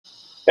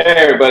Hey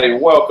everybody,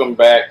 welcome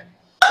back.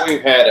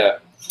 We've had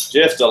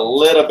just a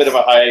little bit of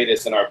a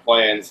hiatus in our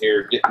plans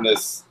here, getting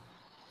this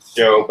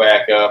show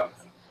back up.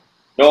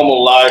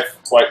 Normal life,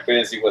 quite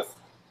busy with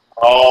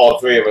all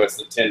three of us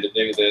that tend to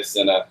do this,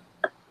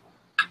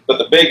 but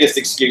the biggest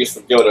excuse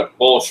would go to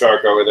Bull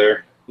Shark over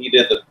there. He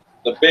did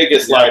the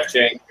biggest life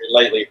change here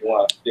lately. If you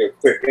want to do a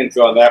quick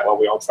intro on that while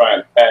we all try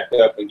and pack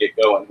up and get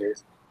going here.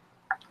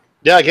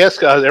 Yeah, I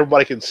guess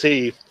everybody can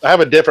see I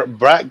have a different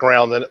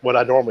background than what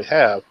I normally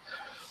have.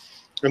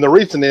 And the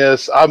reason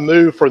is I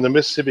moved from the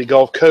Mississippi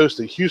Gulf Coast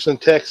to Houston,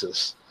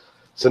 Texas.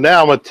 So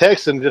now I'm a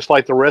Texan just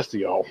like the rest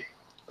of y'all.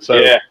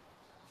 So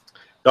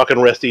y'all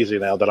can rest easy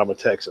now that I'm a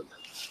Texan.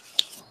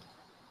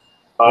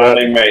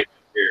 Finally made it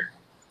here.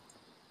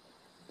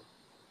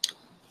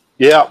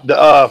 Yeah,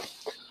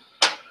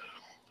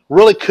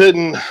 really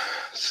couldn't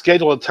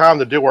schedule a time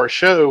to do our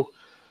show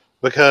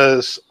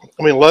because,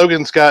 I mean,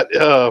 Logan's got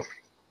got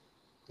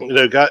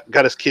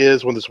his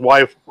kids with his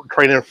wife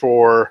training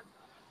for,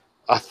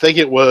 I think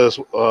it was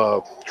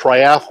a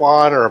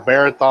triathlon or a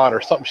marathon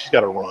or something she's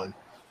got to run.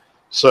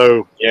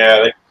 So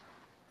yeah, they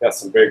got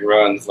some big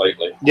runs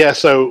lately. Yeah,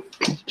 so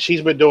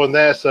she's been doing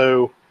that.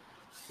 So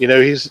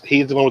he's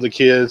the one with the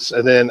kids,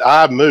 and then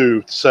I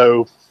moved.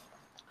 So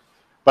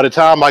by the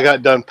time I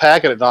got done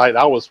packing at night,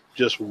 I was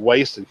just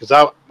wasted because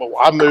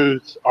I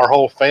moved our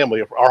whole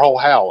family, our whole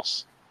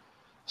house.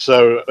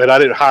 So, and I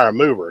didn't hire a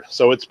mover,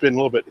 so it's been a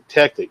little bit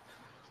hectic.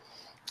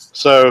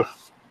 So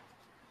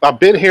I've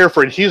been here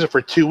in Houston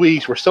for 2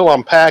 weeks. We're still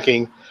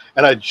unpacking,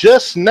 and I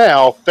just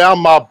now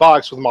found my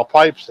box with my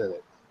pipes in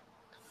it.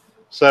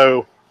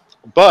 So,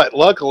 but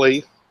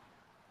luckily,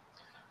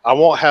 I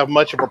won't have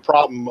much of a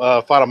problem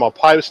finding my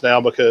pipes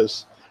now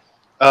because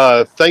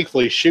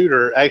thankfully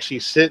Shooter actually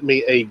sent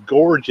me a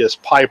gorgeous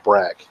pipe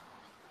rack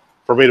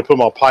for me to put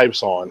my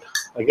pipes on.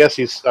 I guess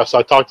so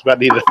I talked about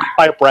needing a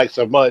pipe rack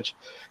so much.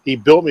 He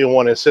built me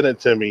one and sent it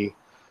to me,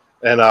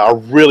 and I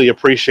really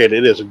appreciate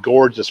it. It is a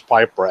gorgeous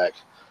pipe rack.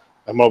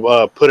 I'm going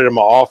to put it in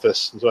my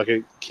office so I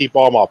can keep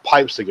all my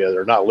pipes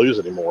together and not lose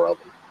any more of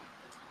them.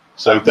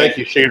 So thank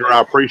you, Shooter. I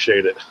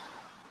appreciate it.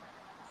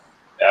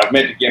 Yeah, I've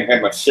meant to give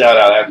him a shout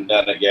out. I haven't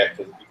done it yet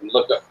because you can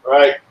look up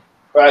right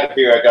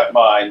here. I got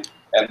mine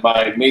and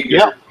my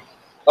meager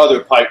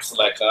other pipe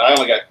selection. I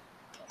only got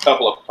a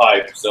couple of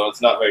pipes, so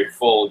it's not very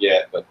full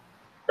yet, but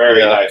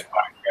very nice pipe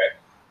rack.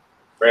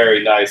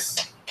 Very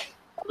nice.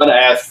 I'm going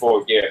to ask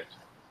for a gift.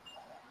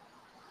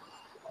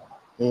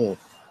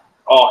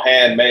 All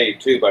handmade,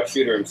 too, by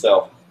Shooter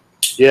himself.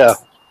 Yeah.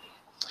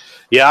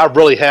 Yeah, I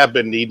really have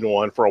been needing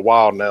one for a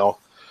while now.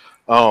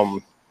 I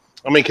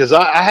mean, because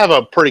I have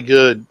a pretty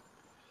good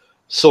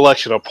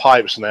selection of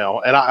pipes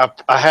now, and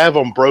I have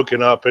them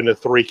broken up into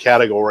 3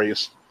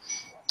 categories.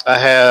 I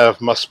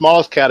have my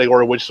smallest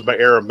category, which is my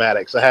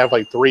aromatics. I have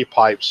like 3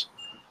 pipes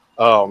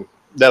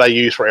that I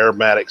use for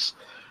aromatics.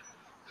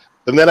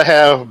 And then I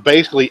have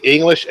basically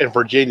English and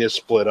Virginia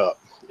split up.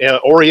 And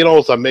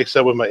Orientals I mix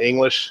up with my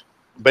English.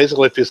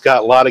 Basically, if it's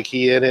got a lot of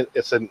key in it,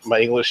 it's in my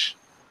English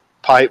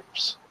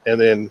pipes.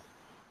 And then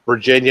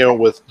Virginia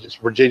with just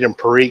Virginia and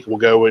Perique will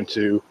go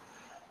into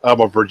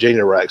a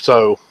Virginia rack.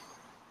 So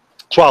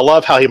I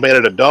love how he made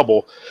it a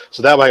double.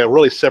 So that way I can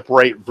really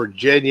separate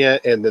Virginia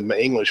and then my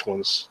English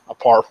ones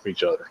apart from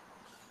each other.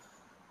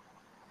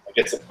 I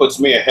guess it puts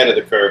me ahead of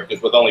the curve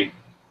because with I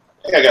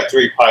think I got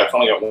 3 pipes. I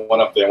only got one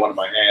up there, one in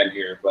my hand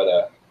here.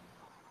 But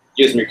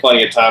gives me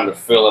plenty of time to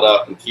fill it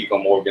up and keep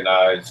them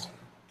organized.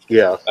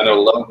 Yeah. I know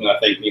Logan, I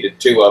think, needed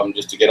 2 of them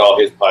just to get all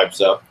his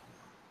pipes up.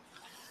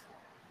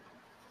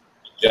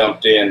 He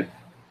jumped in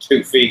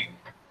 2 feet.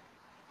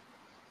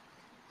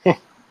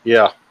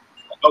 Yeah.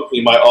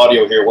 Hopefully my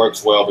audio here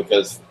works well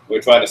because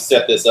we're trying to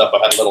set this up. I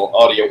had a little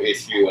audio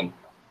issue and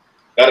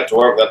got it to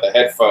work without the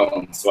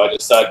headphones, so I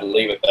decided to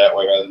leave it that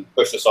way rather than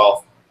push us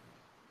off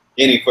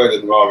any further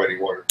than we already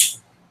were.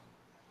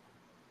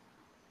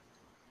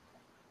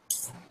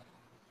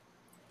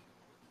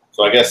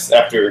 So I guess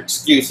after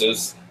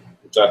excuses,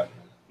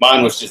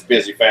 mine was just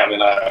busy family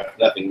and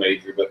nothing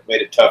major, but made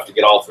it tough to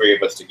get all 3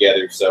 of us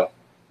together. So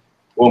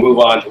we'll move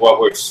on to what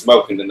we're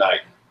smoking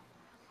tonight.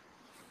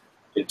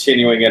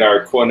 Continuing in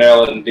our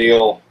Cornell and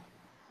Diehl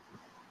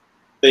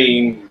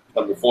theme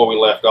before we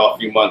left off a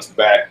few months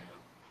back.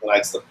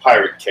 Tonight's the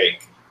Pirate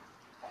Cake.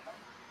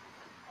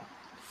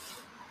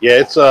 Yeah,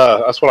 it's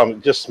that's what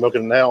I'm just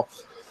smoking now.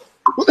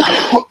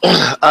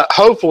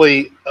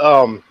 Hopefully,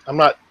 I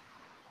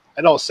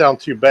don't sound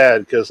too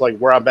bad because like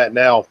where I'm at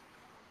now,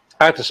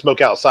 I have to smoke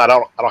outside. I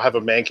don't have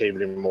a man cave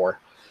anymore,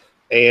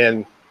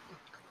 and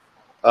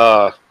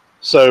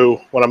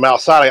so when I'm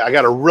outside, I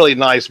got a really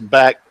nice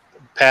back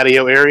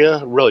patio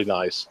area, really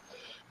nice,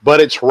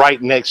 but it's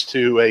right next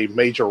to a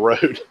major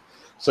road,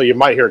 so you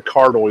might hear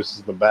car noises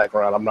in the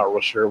background. I'm not real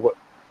sure what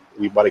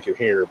anybody can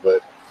hear,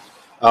 but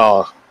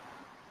I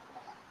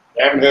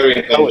haven't heard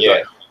anything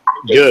yet.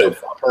 Good,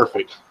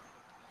 perfect.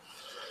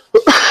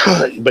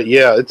 But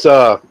yeah, it's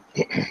I'm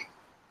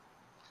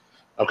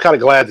kind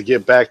of glad to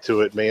get back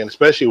to it, man,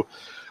 especially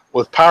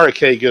with Pirate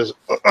Cake is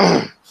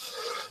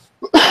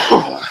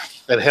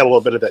and had a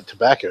little bit of that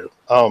tobacco.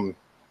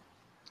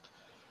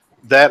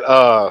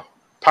 that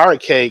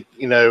pirate cake,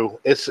 you know,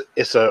 it's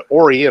a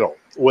Oriental,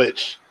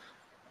 which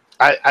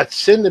I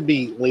tend to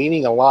be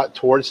leaning a lot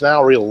towards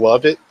now. I really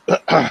love it.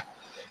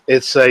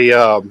 It's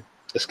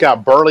it's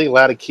got burley,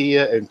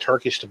 latakia, and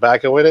Turkish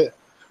tobacco in it,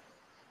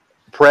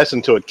 pressed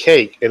into a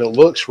cake, and it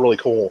looks really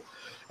cool.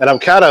 And I'm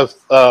kind of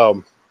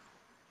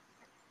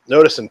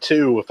noticing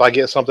too, if I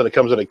get something that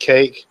comes in a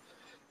cake,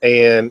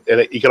 and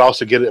you can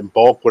also get it in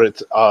bulk when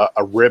it's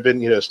a ribbon,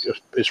 you know,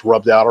 it's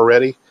rubbed out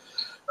already.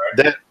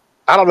 Right. That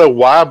I don't know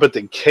why, but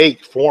the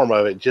cake form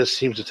of it just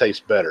seems to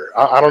taste better.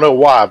 I don't know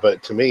why,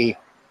 but to me,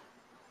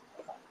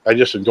 I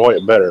just enjoy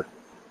it better.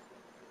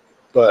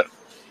 But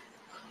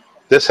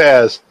this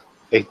has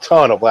a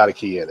ton of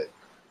latakia in it,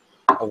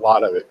 a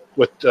lot of it,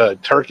 with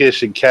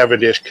Turkish and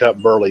Cavendish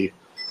cut burley,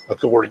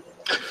 according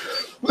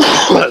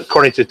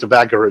to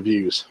tobacco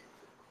reviews.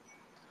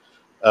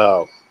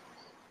 Yeah,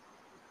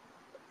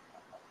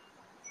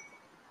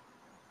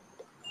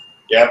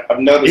 I've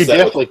noticed You that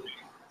definitely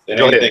with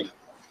go anything ahead.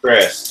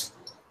 pressed,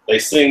 they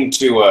seem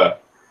to.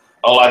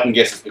 All I can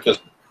guess is because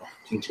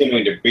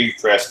continuing to be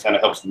pressed kind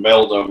of helps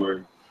meld them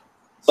or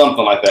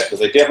something like that. Because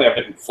they definitely have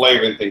different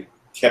flavor, anything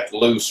kept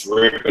loose,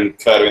 ribbon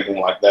cut, or anything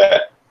like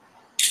that.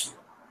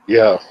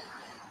 Yeah,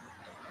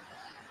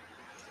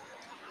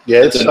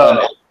 yeah, It's an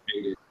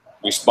uneducated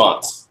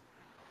response.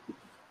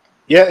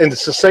 yeah, and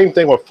it's the same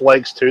thing with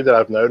flakes too that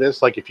I've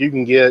noticed. Like if you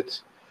can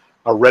get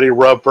a ready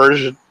rub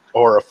version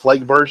or a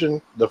flake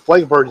version, the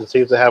flake version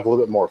seems to have a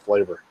little bit more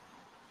flavor.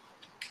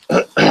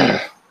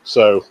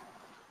 So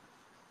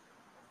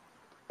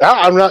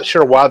I'm not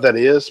sure why that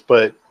is,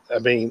 but I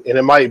mean, and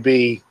it might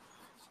be,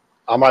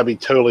 I might be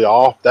totally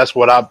off. That's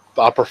what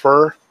I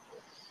prefer.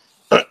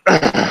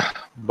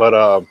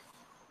 But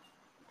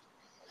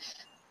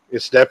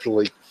it's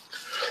definitely,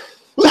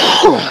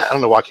 I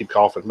don't know why I keep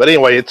coughing, but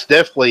anyway, it's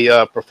definitely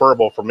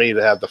preferable for me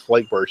to have the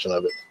flake version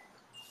of it.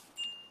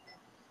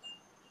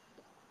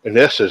 And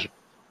this is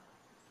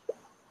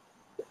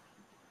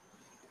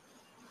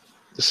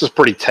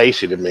pretty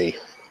tasty to me.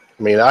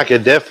 I mean, I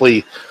could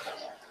definitely,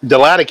 the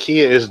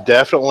Latakia is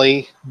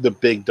definitely the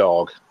big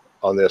dog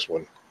on this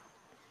one.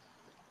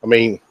 I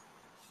mean,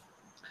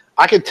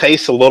 I could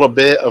taste a little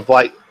bit of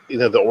like, you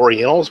know, the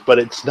Orientals, but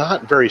it's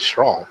not very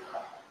strong.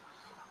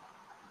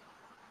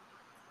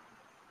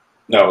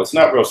 No, it's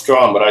not real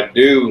strong, but I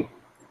do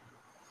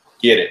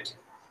get it.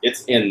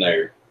 It's in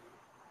there.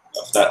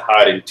 It's not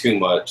hiding too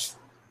much.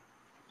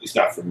 At least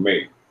not for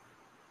me.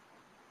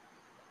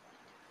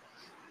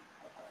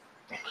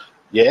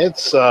 Yeah,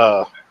 it's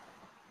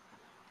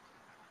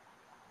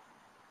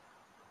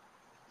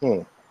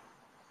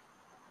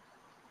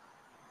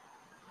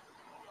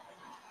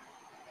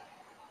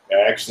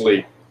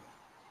Actually,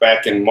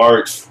 back in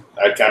March,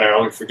 I'd kind of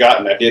already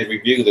forgotten I did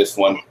review this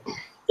one,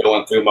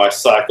 going through my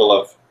cycle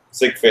of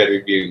Cigar Fed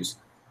reviews.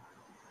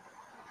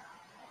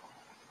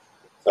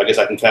 So I guess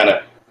I can kind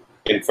of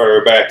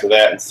infer back to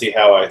that and see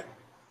how I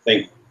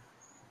think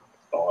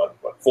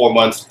 4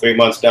 months, 3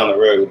 months down the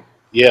road.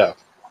 yeah.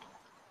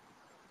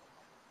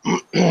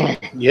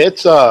 Yeah,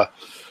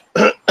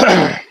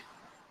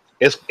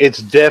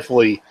 it's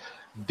definitely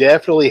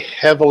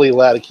heavily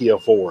Latakia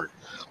forward.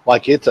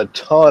 Like it's a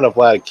ton of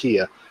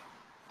Latakia.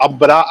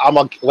 But I'm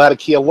a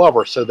Latakia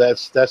lover, so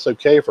that's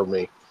okay for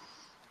me.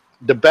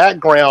 The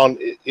background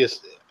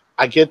is,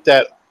 I get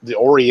that the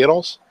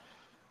Orientals,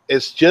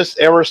 it's just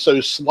ever so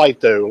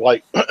slight though.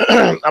 Like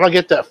I don't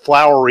get that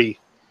flowery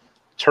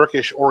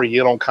Turkish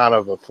Oriental kind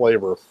of a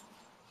flavor,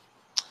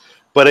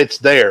 but it's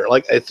there.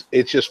 Like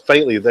it's just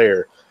faintly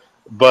there.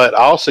 But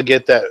I also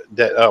get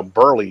that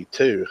burley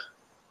too.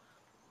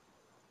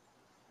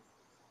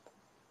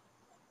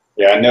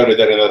 Yeah, I noted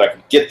that I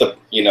could get the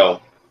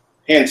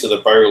hints of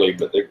the burley,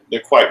 but they're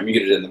quite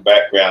muted in the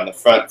background. The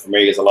front for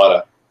me is a lot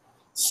of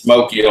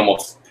smoky,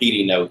 almost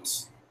peaty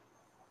notes.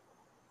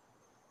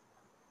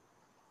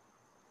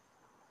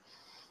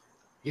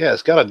 Yeah,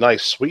 it's got a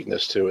nice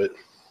sweetness to it.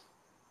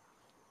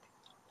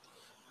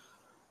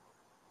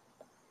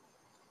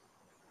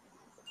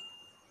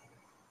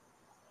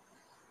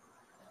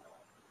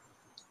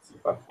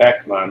 I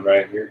packed mine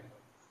right here.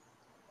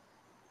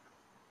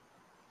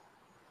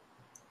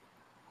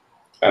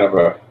 Kind of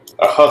a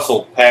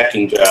hustle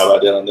packing job I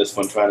did on this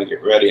one, trying to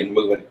get ready and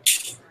moving.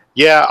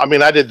 Yeah, I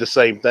mean, I did the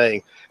same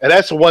thing. And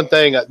that's the one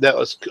thing that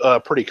was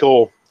pretty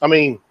cool. I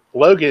mean,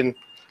 Logan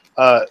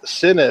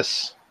sent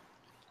us,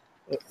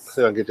 let's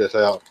see if I can get this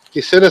out.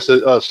 He sent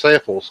us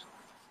samples.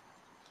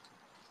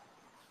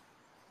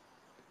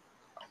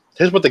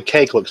 Here's what the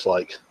cake looks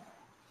like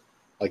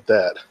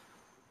that.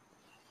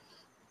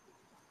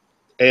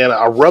 And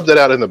I rubbed it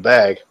out in the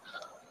bag,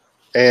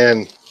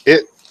 and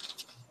it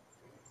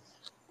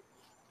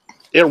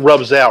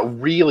rubs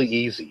out really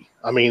easy.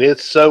 I mean,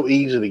 it's so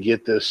easy to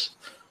get this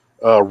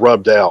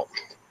rubbed out,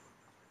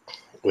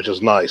 which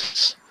is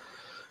nice.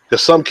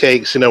 Because some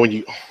cakes, when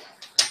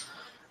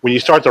you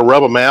start to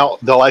rub them out,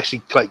 they'll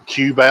actually like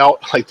cube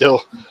out, like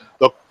they'll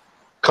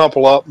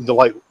crumple up into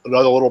like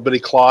another little bitty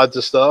clods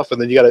of stuff, and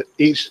then you got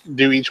to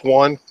do each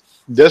one.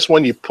 This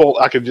one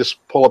I could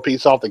just pull a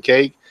piece off the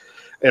cake,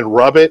 and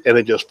rub it, and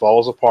it just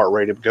falls apart,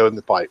 ready to go in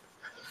the pipe.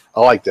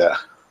 I like that.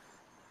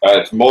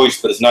 It's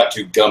moist, but it's not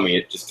too gummy.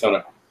 It just kind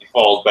of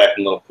falls back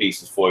in little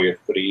pieces for you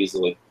pretty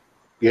easily.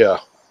 Yeah.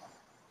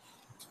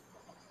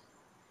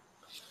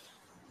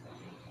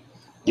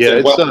 Yeah,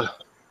 it's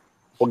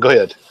well, go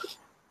ahead.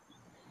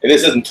 And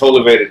this isn't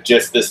totally related to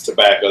just this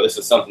tobacco. This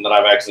is something that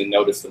I've actually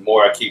noticed the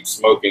more I keep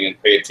smoking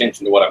and pay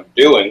attention to what I'm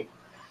doing.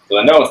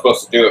 Because I know I'm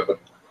supposed to do it, but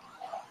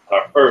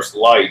our first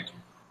light,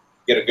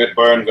 get a good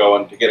burn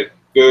going, to get a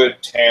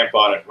good tamp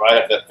on it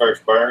right after that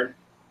first burn.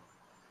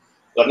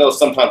 I know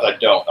sometimes I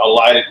don't. I'll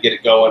light it, get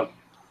it going,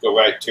 go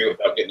right to it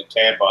without getting a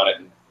tamp on it.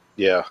 And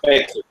yeah. It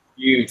makes a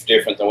huge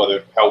difference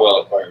on how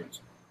well it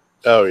burns.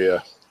 Oh, yeah.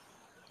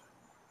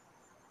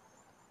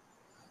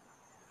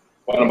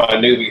 One of my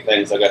newbie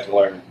things I got to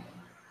learn.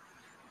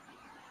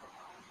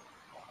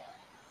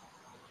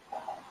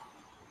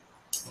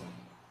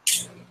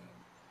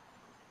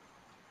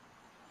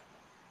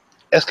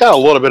 It's got a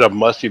little bit of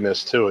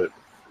mustiness to it,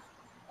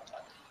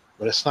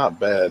 but it's not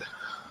bad.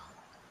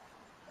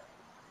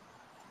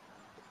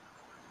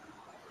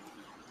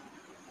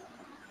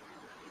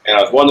 And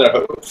I was wondering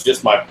if it was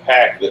just my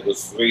pack that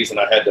was the reason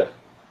I had to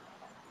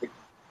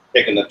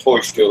taking the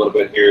torch to a little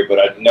bit here, but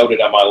I noted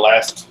on my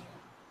last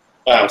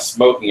time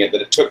smoking it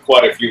that it took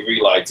quite a few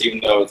relights, even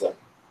though it's a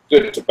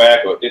good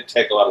tobacco, it did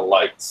take a lot of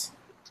lights.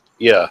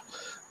 Yeah.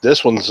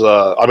 This one's,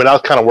 I mean, I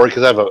was kind of worried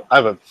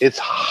because it's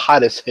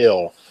hot as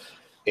hell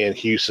in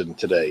Houston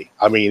today.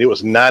 I mean, it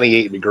was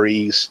 98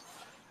 degrees.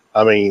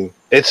 I mean,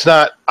 it's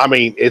not, I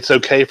mean, it's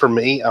okay for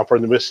me. I'm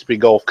from the Mississippi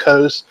Gulf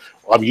Coast.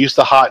 I'm used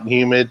to hot and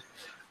humid.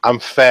 I'm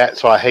fat,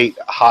 so I hate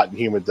hot and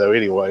humid though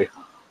anyway.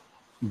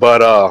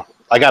 But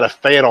I got a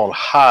fan on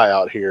high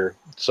out here,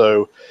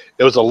 so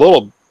it was a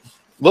little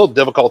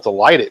difficult to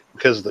light it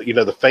because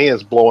the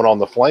fan's blowing on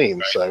the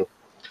flames. Right. So,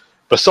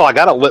 but still, I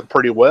got it lit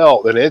pretty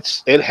well, and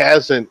it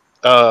hasn't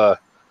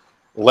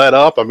let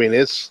up. I mean,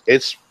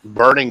 it's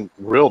burning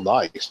real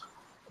nice,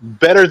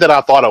 better than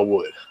I thought it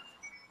would.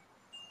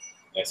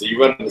 Yeah, so you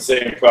run into the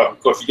same problem.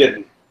 Of course, you get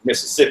in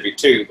Mississippi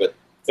too, but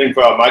same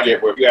problem I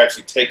get where if you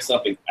actually take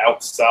something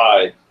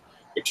outside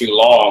for too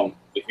long,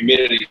 the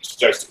humidity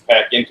starts to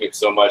pack into it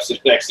so much that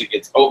it actually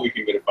gets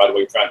over-humidified while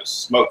you're trying to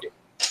smoke it.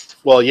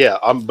 Well, yeah,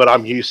 but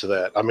I'm used to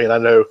that. I mean, I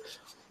know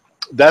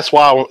that's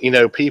why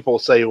people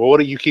say, "Well, what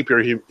do you keep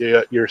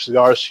your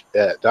cigars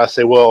at?" And I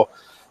say, "Well,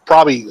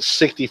 probably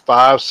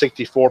 65,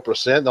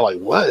 64%." They're like,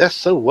 "What? That's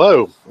so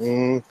low."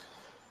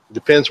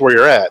 Depends where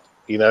you're at.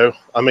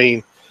 I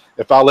mean,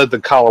 if I lived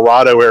in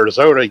Colorado,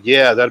 Arizona,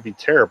 yeah, that'd be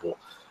terrible.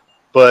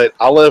 But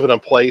I live in a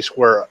place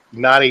where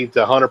 90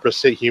 to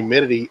 100%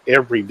 humidity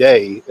every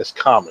day is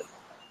common,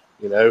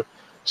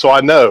 So I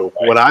know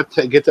when I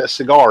get that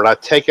cigar and I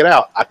take it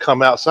out, I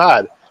come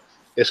outside,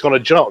 it's going to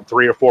jump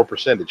 3 or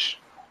 4%,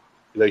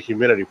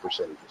 humidity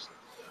percentages.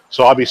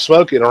 So I'll be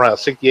smoking around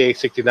 68,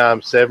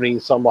 69, 70,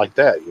 something like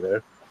that,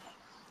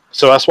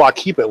 So that's why I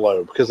keep it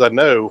low, because I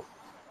know,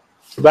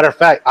 as a matter of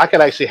fact, I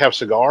could actually have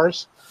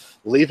cigars,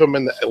 leave them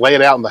lay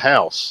it out in the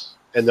house,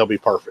 and they'll be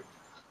perfect.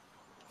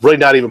 Really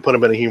not even put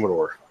them in a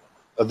humidor.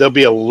 They'll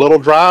be a little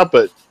dry,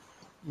 but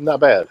not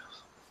bad.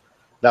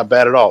 Not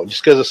bad at all,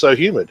 just because it's so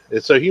humid.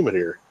 It's so humid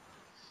here.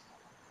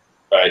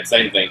 Right,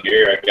 same thing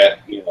here. I got,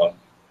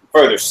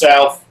 further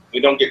south,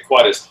 we don't get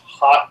quite as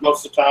hot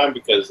most of the time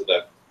because of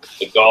the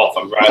Gulf.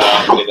 I'm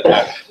right on it.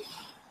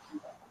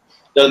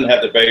 Doesn't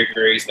have the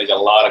vagaries. They got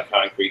a lot of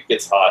concrete.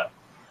 Gets hot.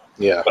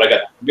 Yeah. But I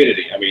got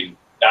humidity. I mean,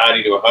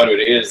 90 to 100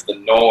 is the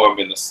norm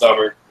in the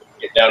summer.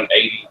 Get down to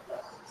 80,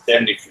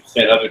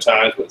 70% other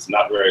times, but it's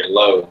not very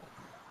low.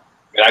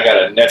 And I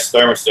got a Nest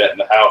thermostat in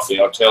the house,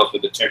 it tells me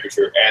the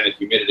temperature and the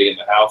humidity in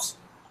the house.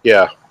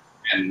 Yeah.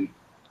 And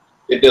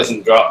it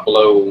doesn't drop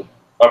below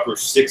upper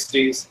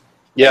 60s.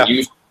 Yeah.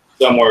 Usually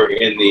somewhere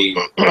in the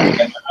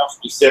house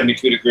be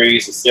 72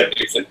 degrees and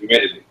 70%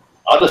 humidity.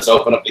 I'll just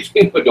open up the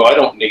window. I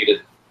don't need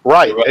it.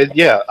 Right. And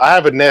yeah, I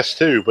have a Nest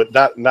too, but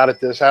not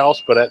at this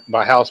house, but at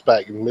my house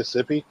back in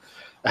Mississippi.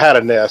 I had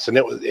a Nest, and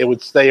it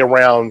would stay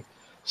around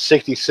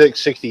 66,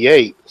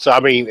 68. So, I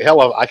mean,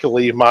 hell, I could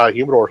leave my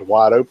humidors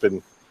wide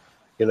open,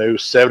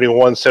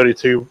 71,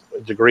 72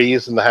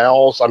 degrees in the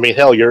house. I mean,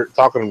 hell, you're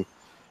talking,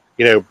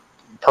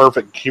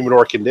 perfect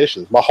humidor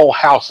conditions. My whole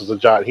house is a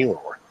giant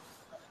humidor.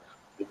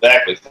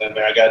 Exactly. I mean,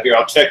 I got here.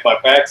 I'll check my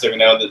packs every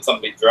now and then,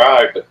 something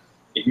dry, but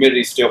the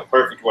humidity's still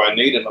perfect where I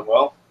need it.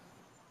 Well,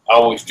 I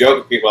always joke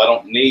with people, I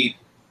don't need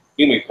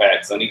humid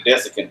packs. I need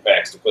desiccant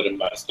packs to put in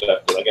my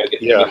stuff, because I got to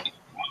get the humidity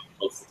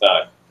most of the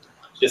time.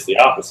 It's just the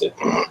opposite.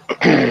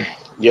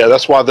 Yeah,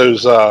 that's why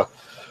those,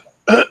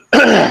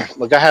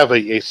 like I have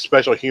a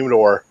special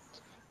humidor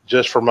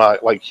just for my,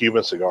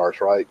 Cuban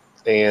cigars, right?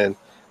 And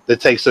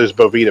that takes those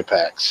Bovita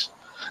packs.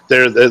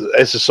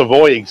 It's a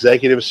Savoy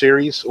Executive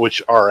Series,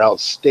 which are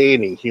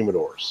outstanding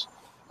humidors.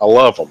 I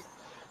love them.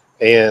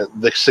 And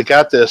they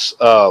got this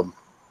a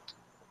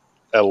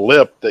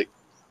lip that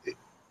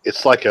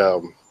it's like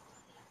kind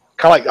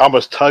of like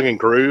almost tug and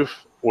groove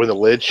when the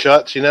lid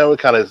shuts, it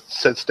kind of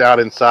sits down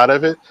inside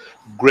of it.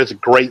 It's a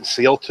great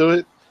seal to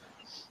it.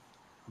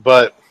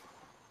 But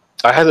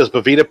I had those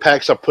Bavita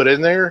packs I put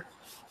in there,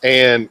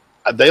 and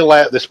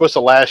they're supposed to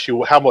last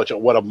you how much?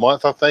 What, a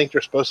month? I think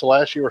they're supposed to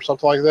last you or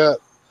something like that.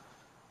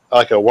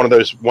 Like one of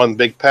those one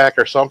big pack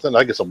or something.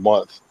 I guess a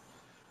month,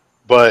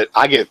 but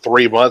I get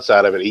 3 months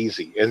out of it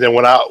easy. And then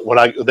when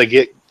they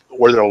get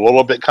where they're a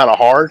little bit kind of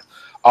hard,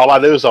 all I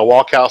do is I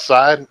walk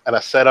outside and I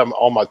set them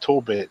on my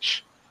tool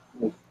bench,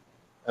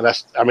 and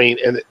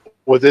and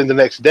within the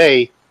next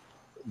day,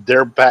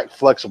 they're back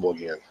flexible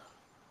again.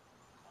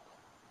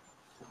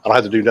 I don't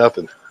have to do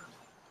nothing.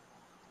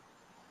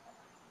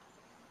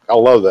 I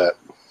love that.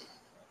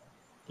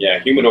 Yeah,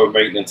 humidor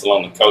maintenance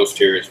along the coast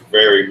here is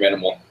very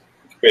minimal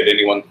compared to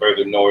anyone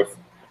further north.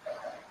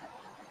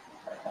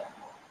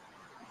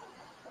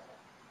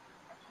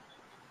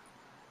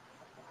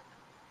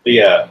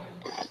 The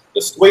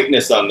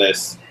sweetness on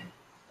this,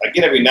 I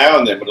get every now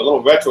and then, but a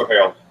little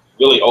retrohale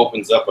really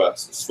opens up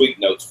some sweet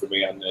notes for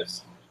me on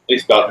this. At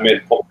least about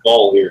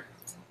mid-bowl here.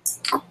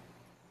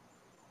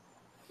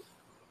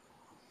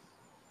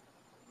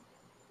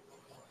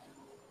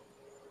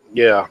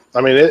 Yeah,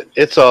 I mean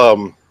it's a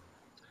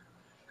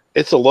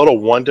little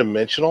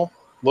one-dimensional,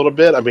 a little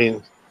bit. I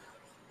mean,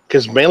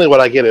 because mainly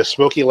what I get is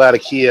smoky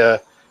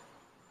Latakia,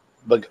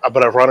 but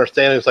if I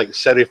understand it's like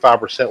 75%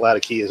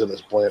 Latakias in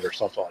this blend or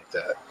something like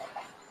that.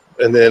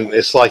 And then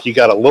it's like you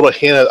got a little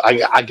hint of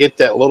I get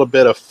that little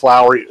bit of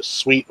flowery,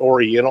 sweet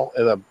Oriental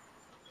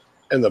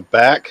in the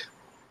back,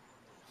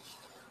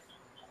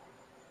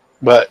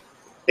 but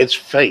it's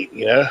faint,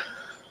 you know.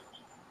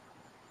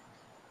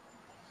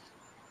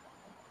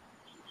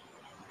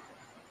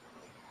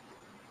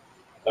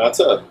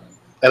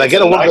 And I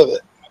get a little bit of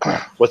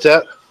it. What's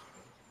that?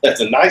 That's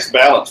a nice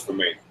balance for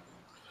me.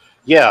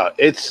 Yeah,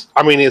 it's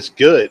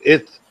good.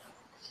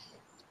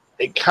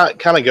 It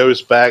kind of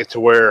goes back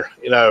to where,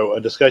 a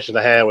discussion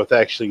I had with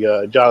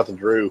actually Jonathan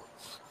Drew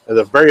at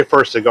the very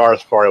first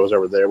cigars party I was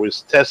over there. We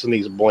was testing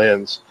these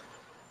blends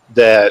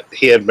that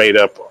he had made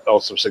up on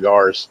some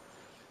cigars.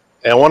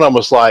 And one of them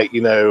was like,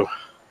 people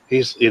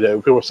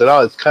said,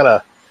 oh, it's kind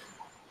of,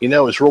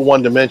 it's real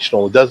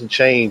one-dimensional. It doesn't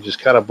change. It's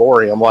kind of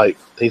boring. I'm like,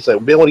 he's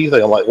like, Bill, what do you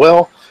think? I'm like,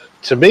 well,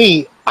 to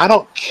me, I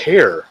don't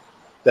care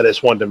that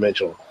it's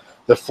one-dimensional.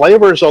 The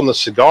flavors on the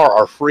cigar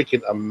are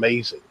freaking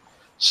amazing.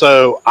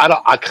 So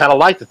I kind of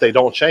like that they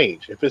don't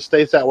change. If it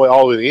stays that way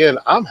all the way to the end,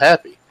 I'm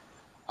happy.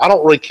 I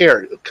don't really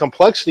care.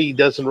 Complexity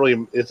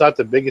it's not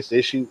the biggest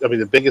issue. I mean,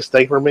 the biggest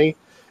thing for me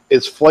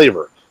is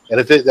flavor. And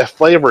if that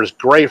flavor is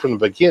great from the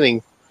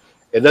beginning,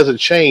 it doesn't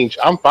change,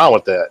 I'm fine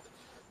with that.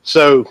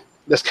 So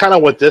that's kind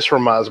of what this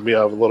reminds me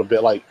of a little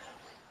bit. Like,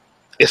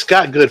 it's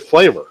got good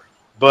flavor,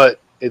 but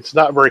it's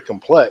not very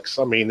complex.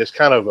 I mean, it's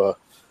kind of a,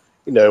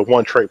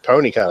 one-trick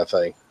pony kind of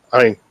thing.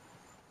 I mean,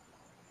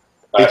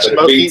 it's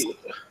smoky.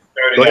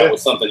 Starting out with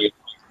something you like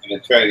and then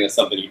turning into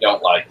something you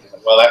don't like.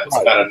 Well, that was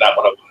kind of not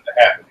what I wanted to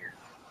happen here.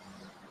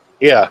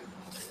 Yeah.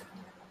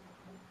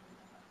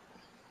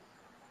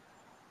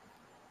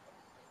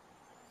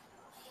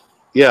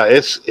 Yeah,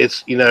 it's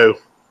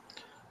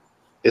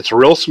it's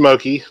real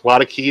smoky.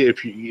 Latakia.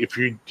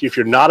 If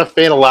you're not a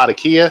fan of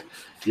Latakia,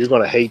 you're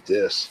going to hate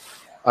this.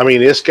 I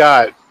mean,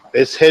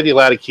 it's heavy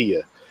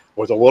Latakia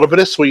with a little bit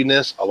of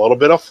sweetness, a little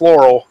bit of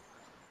floral,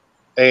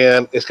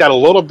 and it's got a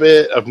little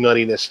bit of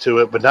nuttiness to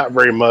it, but not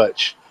very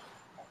much.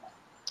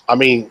 I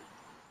mean,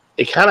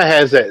 it kind of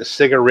has that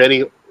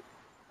cigarette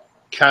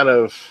kind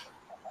of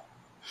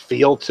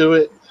feel to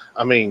it.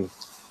 I mean,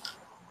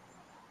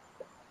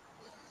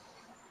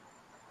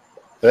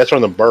 that's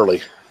from the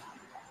Burley.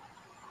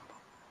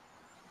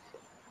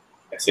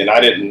 See, and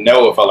I didn't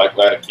know if I liked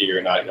Latakia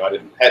or not. I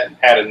hadn't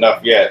had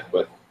enough yet,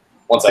 but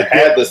once I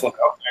had this one,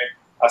 okay,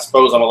 I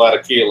suppose I'm a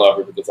Latakia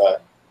lover because I.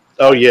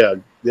 Oh yeah,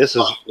 this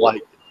is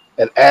like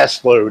an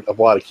ass load of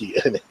Latakia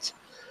in it.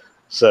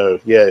 So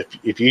yeah,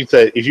 if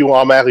you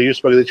automatically use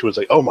smoky, that you would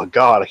say, oh my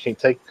god, I can't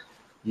take.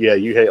 Yeah,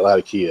 you hate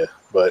Latakia,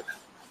 but.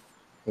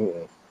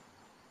 I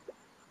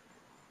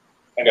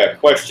got a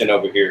question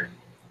over here,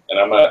 and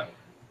I'm gonna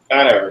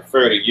kind of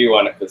refer to you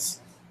on it because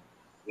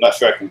I'm not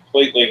sure I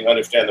completely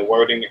understand the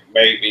wording. It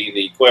may be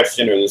the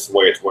question or this is the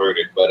way it's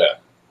worded,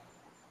 but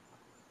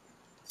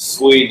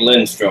Swede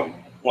Lindstrom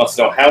wants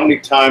to know how many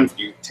times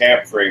do you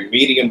tamp for a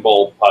medium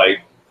bowl pipe,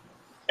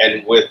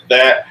 and with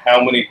that,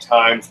 how many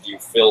times do you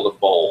fill the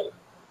bowl?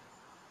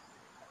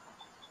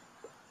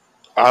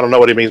 I don't know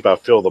what he means by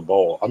fill the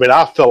bowl. I mean,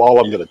 I fill all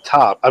of them to the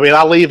top. I mean,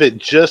 I leave it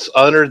just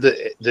under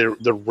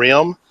the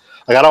rim.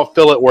 Like, I don't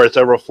fill it where it's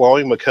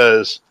overflowing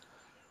because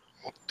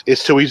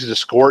it's too easy to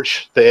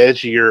scorch the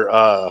edge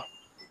of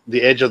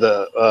the edge of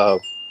the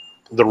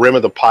rim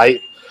of the pipe.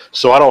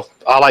 So I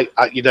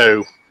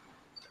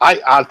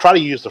try to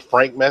use the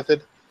Frank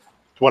method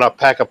when I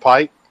pack a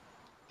pipe.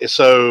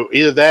 So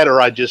either that or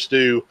I just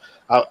do,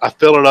 I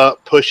fill it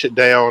up, push it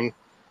down,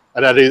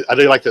 and I do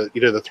like the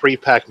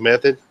 3-pack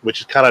method,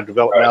 which is kind of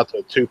developed out to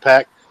a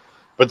 2-pack.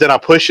 But then I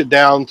push it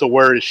down to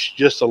where it's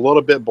just a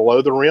little bit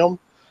below the rim,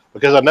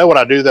 because I know when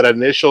I do that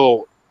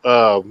initial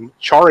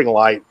charring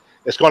light,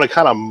 it's going to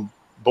kind of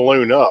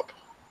balloon up,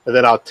 and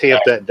then I'll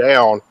tamp that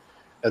down,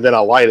 and then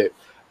I'll light it.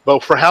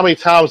 But for how many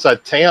times I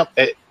tamp,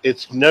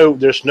 there's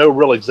no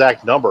real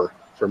exact number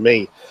for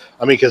me.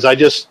 I mean, because I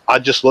just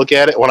look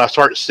at it when I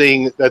start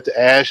seeing that the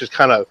ash is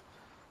kind of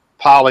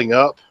piling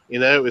up. You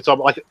know, it's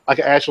almost like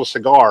an actual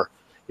cigar.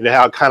 You know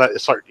how it kind of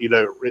it's like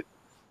the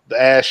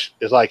ash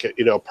is like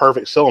a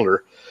perfect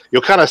cylinder.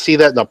 You'll kind of see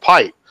that in the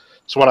pipe.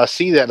 So when I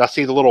see that and I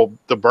see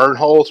the burn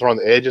holes around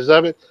the edges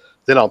of it,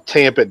 then I'll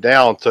tamp it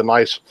down to a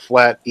nice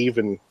flat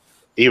even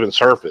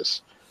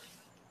surface.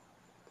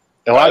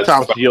 And a lot of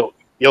times you'll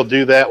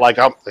do that. Like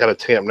I got a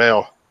tamp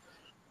now.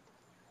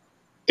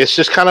 It's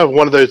just kind of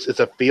one of those. It's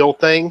a feel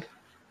thing.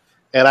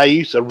 And I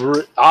used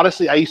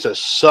to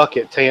suck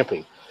at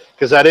tamping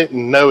because I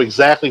didn't know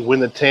exactly when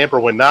to tamp or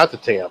when not to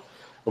tamp.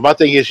 But my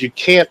thing is, you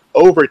can't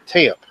over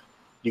tamp.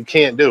 You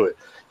can't do it.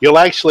 You'll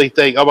actually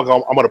think, oh my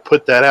God, I'm going to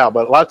put that out.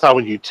 But a lot of time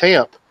when you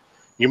tamp,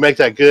 you make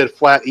that good,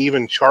 flat,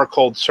 even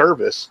charcoal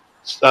surface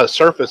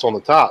on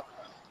the top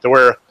to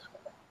where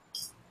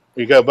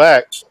you go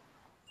back,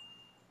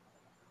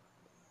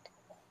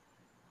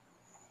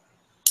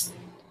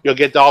 you'll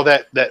get all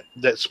that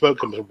smoke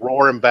comes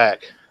roaring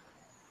back.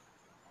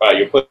 Right,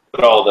 you put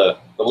all the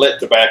lit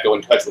tobacco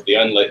in touch with the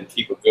unlit and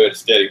keep a good,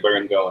 steady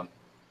burn going.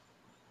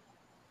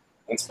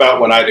 That's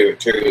about when I do it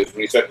too, is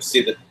when you start to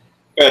see the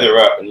feather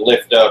up and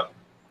lift up,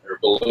 or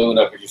balloon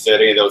up, as you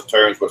said, any of those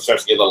terms, where it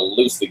starts to get a little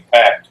loosely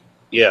packed.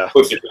 Yeah.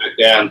 Push it back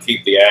down,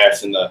 keep the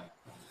ash and the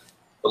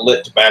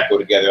lit tobacco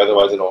together.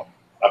 Otherwise,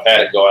 I've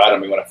had it go out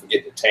on me when I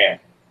forget to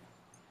tamp.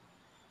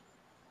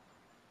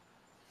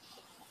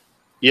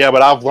 Yeah,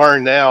 but I've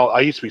learned now.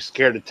 I used to be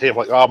scared to tamp,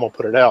 like, oh, I'm going to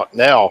put it out.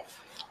 Now,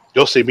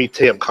 you'll see me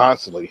tamp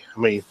constantly. I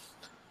mean,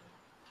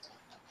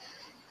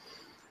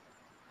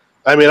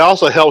 it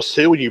also helps,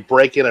 too, when you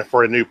break in it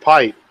for a new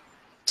pipe,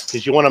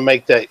 because you want to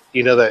make that,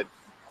 that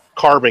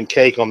carbon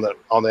cake on the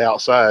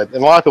outside.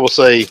 And a lot of people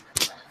say,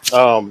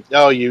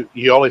 oh, you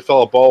only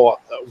fill a bowl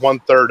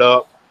 1/3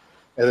 up,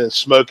 and then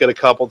smoke it a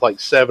couple, like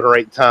 7 or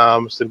 8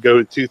 times, then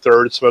go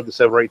 2/3, smoke it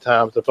 7 or 8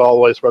 times, then fill all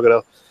the way, smoke it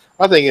up.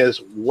 My thing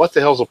is, what the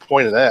hell's the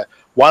point of that?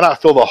 Why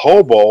not fill the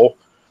whole bowl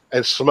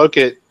and smoke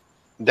it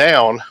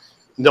down,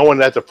 knowing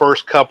that the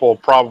first couple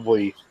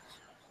probably,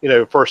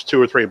 first 2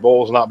 or 3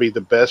 bowls not be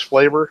the best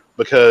flavor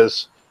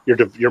because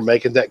you're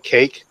making that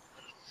cake.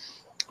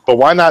 But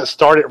why not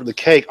start it from the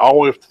cake all the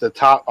way to the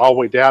top, all the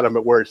way down,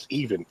 where it's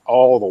even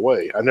all the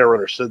way? I never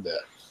understood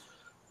that.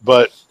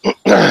 But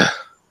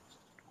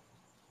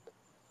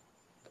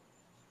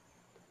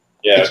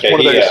yeah, okay.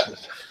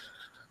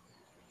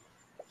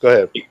 Go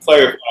ahead. He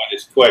clarified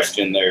his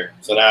question there.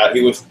 So now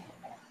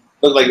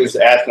looked like he was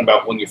asking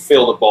about when you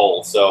fill the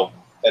bowl. So,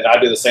 and I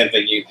do the same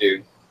thing you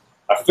do.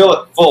 I fill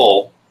it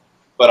full,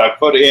 but I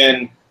put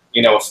in,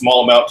 a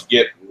small amount to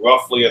get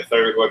roughly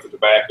 1/3 worth of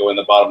tobacco in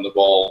the bottom of the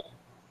bowl.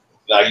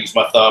 And I use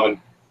my thumb and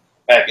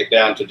pack it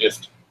down to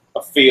just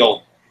a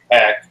feel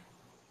pack.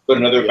 Put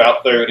another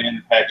about 1/3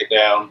 in, pack it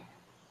down,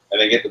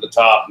 and then get to the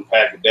top and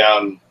pack it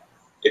down.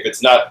 If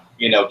it's not,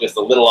 just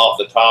a little off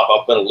the top,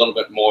 I'll put a little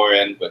bit more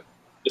in, but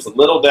just a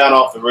little down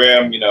off the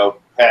rim,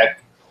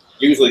 pack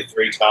usually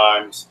 3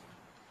 times.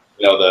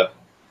 The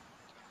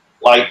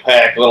light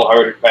pack, a little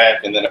harder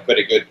pack, and then a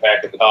pretty good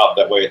pack at the top.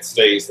 That way it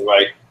stays the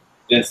right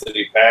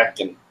density pack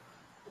and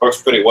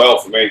works pretty well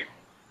for me.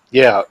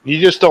 Yeah, you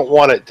just don't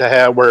want it to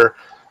have where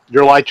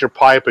you're light your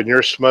pipe and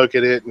you're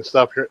smoking it and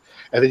stuff,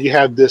 and then you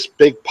have this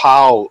big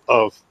pile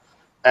of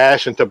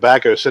ash and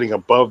tobacco sitting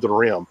above the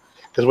rim.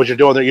 Because what you're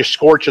doing there, you're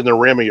scorching the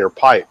rim of your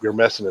pipe. You're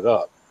messing it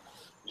up.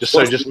 Just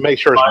make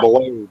sure it's below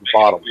the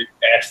bottom.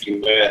 Ashy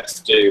mess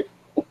too.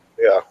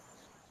 Yeah.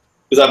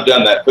 Because I've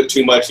done that. Put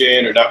too much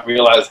in or not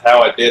realize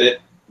how I did it.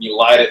 You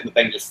light it and the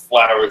thing just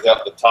flowers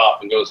out the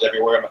top and goes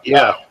everywhere.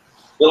 Yeah. A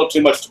little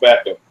too much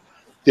tobacco.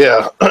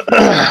 Yeah.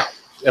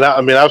 And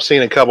I've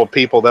seen a couple of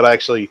people that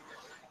actually,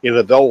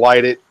 they'll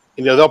light it.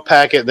 They'll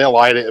pack it and they'll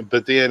light it.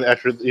 But then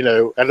after they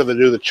do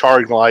the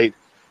charging light,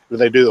 when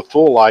they do the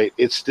full light,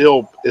 it's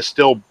still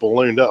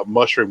ballooned up,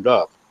 mushroomed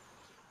up.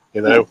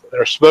 They're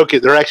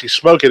actually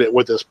smoking it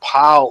with this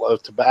pile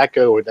of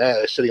tobacco and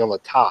ash sitting on the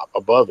top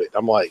above it.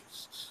 I'm like,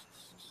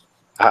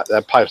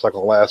 that pipe's not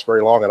going to last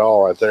very long at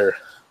all right there.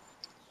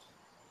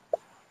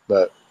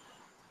 But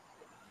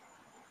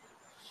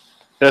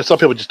some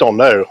people just don't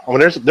know.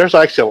 There's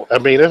actually,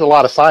 there's a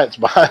lot of science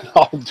behind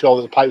all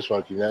this pipe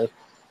smoking,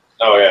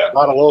 Oh yeah. A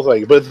lot of little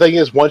things. But the thing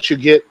is, once you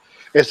get,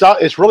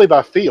 it's really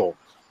by feel.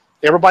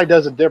 Everybody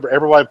does it different.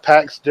 Everybody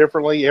packs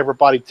differently.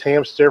 Everybody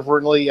tamps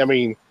differently.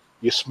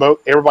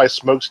 Everybody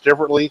smokes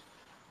differently.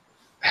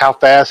 How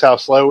fast, how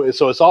slow.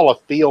 So it's all a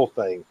feel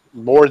thing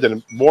more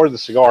than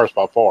cigars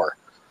by far.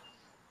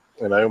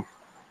 And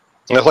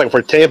it's like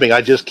for tamping,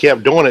 I just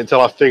kept doing it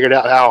until I figured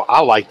out how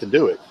I like to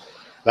do it.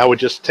 And I would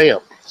just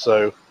tamp.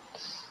 So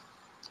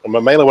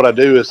mainly what I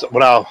do is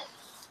when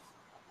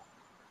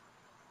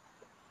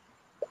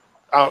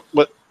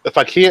but if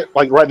I can't,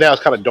 like right now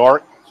it's kind of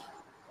dark,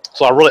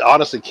 so I really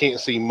honestly can't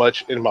see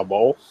much in my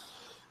bowl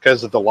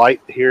because the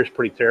light here is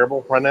pretty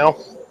terrible right now.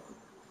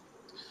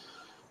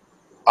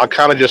 I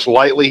kind of just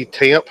lightly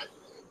tamp.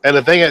 And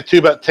the thing too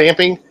about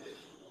tamping,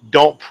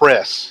 don't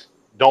press.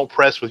 don't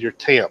press with your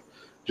tamp.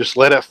 Just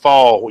let it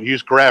fall.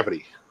 Use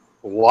gravity.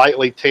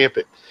 Lightly tamp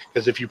it.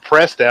 Because if you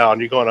press down,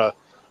 you're going to,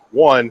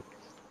 one,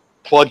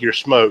 plug your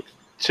smoke.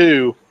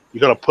 Two,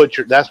 you're going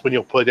to that's when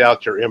you'll put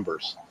out your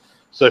embers.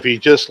 So if you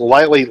just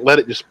lightly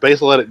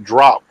basically let it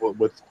drop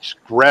with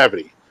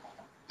gravity,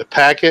 the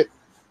packet,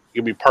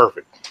 you'll be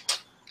perfect.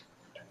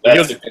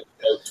 That's a good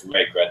note to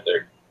make right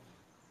there.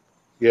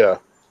 Yeah.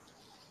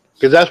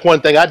 Because that's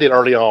one thing I did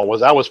early on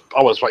was I was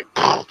like,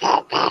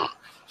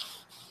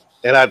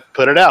 and I'd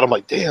put it out. I'm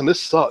like, damn,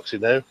 this sucks, you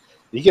know.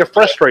 You get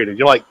frustrated.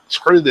 You're like,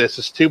 screw this.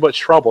 It's too much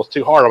trouble. It's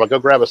too hard. I'm going to go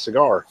grab a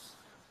cigar.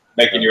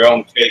 Making your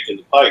own cake in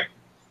the pipe.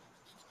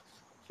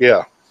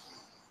 Yeah.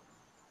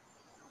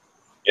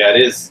 Yeah,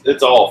 it is.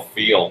 It's all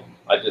feel.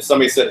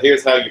 Somebody said,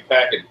 here's how you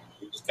pack it.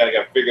 You just kind of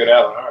got to figure it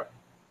out. All right.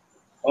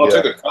 Well, it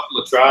took a couple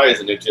of tries,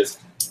 and it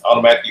just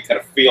automatically kind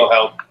of feel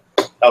how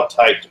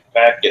tight to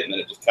pack it, and then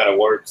it just kind of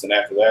works. And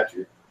after that,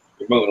 you're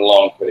moving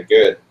along pretty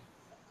good.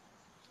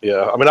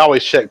 Yeah. I mean, I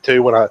always check,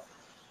 too,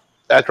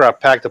 after I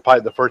pack the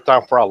pipe the first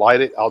time before I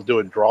light it, I'll do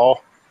a draw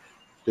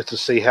just to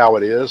see how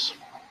it is.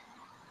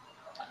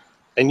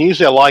 And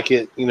usually I like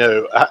it, you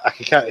know, I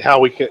can kind of, how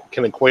we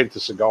can equate it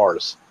to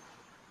cigars.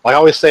 Like I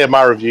always say in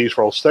my reviews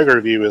for Old Stoker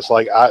Review is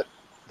like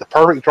the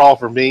perfect draw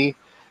for me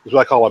is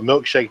what I call a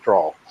milkshake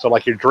draw. So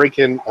like you're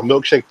drinking a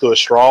milkshake through a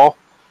straw,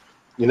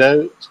 you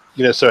know,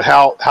 so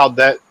how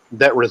that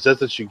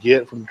resistance you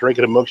get from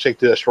drinking a milkshake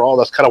through a straw,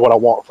 that's kind of what I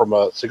want from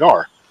a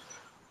cigar.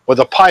 With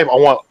a pipe, I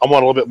want a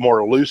little bit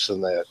more loose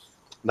than that.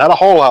 Not a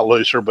whole lot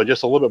looser, but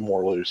just a little bit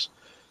more loose.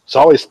 So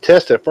I always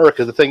test it first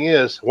because the thing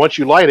is, once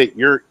you light it,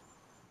 you're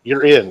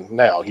in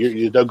now.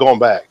 You're no going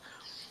back.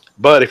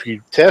 But if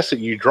you test it,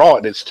 you draw it,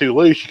 and it's too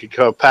loose, you could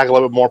go pack a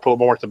little bit more, put a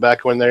little more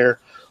tobacco in there.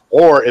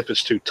 Or if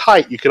it's too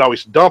tight, you can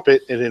always dump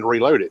it and then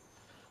reload it.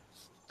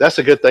 That's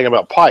a good thing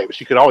about pipes.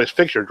 You can always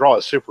fix your draw.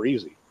 It's super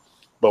easy.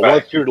 But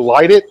once you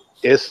light it,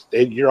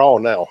 you're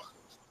on now.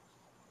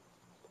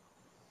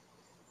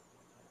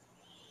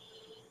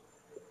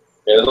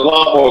 Yeah, there's a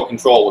lot more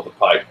control with the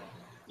pipe.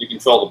 You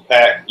control the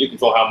pack. You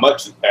control how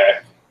much you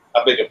pack,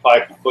 how big a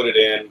pipe you put it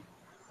in.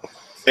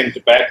 Same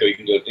tobacco, you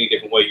can go any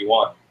different way you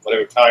want,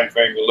 whatever time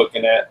frame you're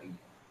looking at.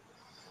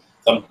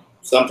 And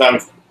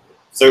sometimes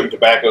certain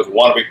tobaccos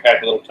want to be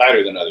packed a little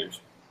tighter than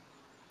others.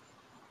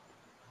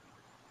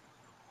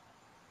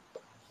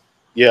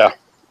 Yeah.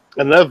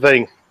 Another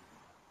thing,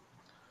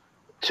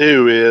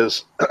 too,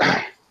 is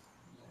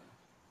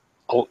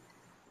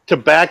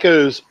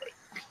tobaccos,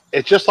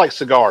 it's just like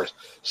cigars.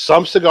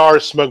 Some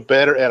cigars smoke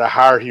better at a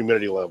higher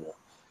humidity level.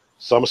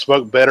 Some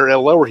smoke better at a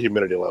lower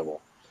humidity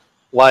level.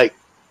 Like,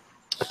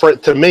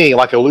 to me,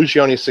 like a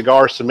Luciani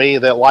cigars, to me,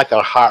 they like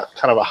a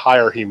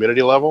higher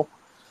humidity level.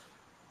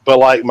 But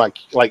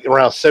like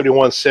around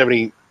 71,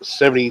 70,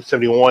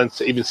 71,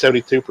 even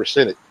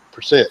 72%.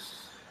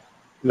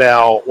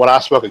 Now, when I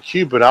smoke a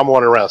Cuban, I'm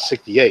on around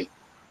 68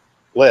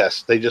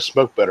 less. They just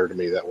smoke better to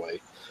me that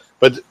way.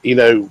 But, you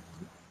know,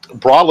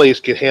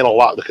 broadleaves can handle a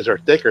lot because they're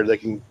thicker. They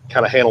can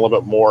kind of handle a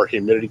little bit more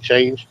humidity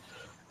change.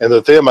 And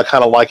with them, I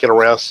kind of like it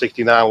around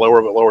 69,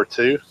 lower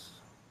too,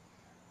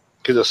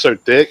 because it's so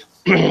thick.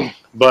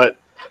 But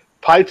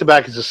pipe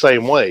tobacco is the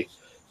same way.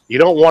 You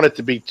don't want it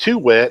to be too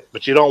wet,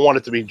 but you don't want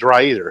it to be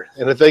dry either.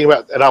 And the thing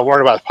I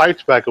learned about pipe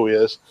tobacco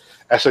is,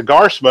 as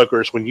cigar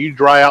smokers, when you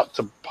dry out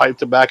to pipe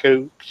tobacco,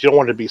 you don't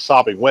want it to be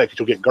sopping wet because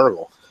you'll get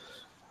gurgle.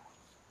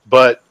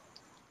 But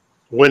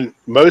when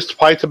most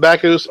pipe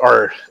tobaccos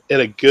are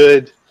in a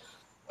good,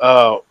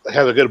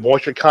 have a good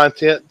moisture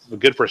content,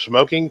 good for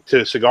smoking,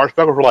 to cigar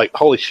smokers, we're like,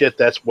 holy shit,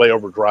 that's way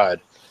over dried.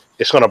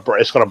 It's gonna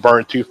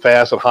burn too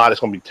fast and hot.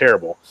 It's gonna be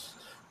terrible.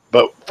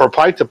 But for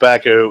pipe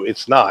tobacco,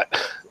 it's not.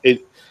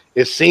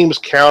 It seems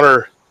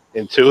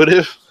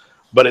counterintuitive,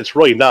 but it's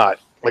really not.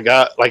 Like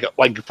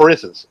for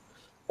instance,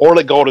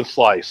 Orlick Golden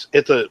Slice.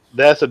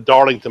 That's a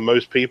darling to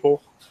most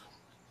people.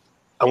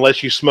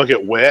 Unless you smoke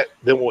it wet,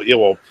 then it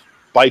will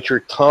bite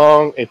your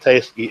tongue and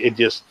taste. It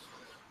just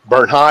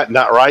burn hot,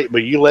 not right.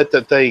 But you let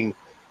that thing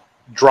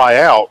dry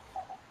out,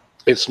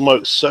 it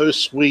smokes so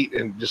sweet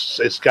and just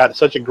it's got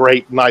such a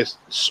great, nice,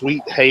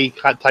 sweet hay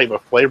type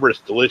of flavor. It's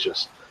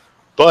delicious,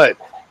 but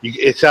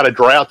it's got to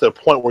dry out to the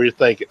point where you're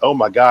thinking, "Oh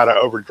my God, I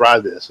over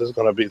dried this. This is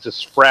going to be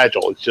just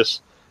fragile. It's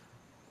just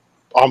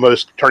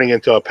almost turning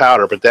into a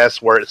powder." But that's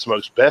where it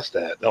smokes best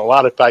at. And a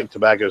lot of pipe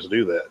tobaccos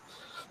do that.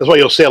 That's why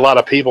you'll see a lot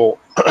of people.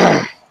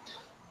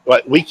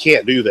 But we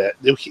can't do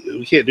that.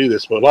 We can't do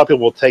this. But a lot of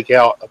people will take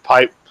out a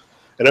pipe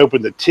and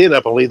open the tin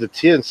up and leave the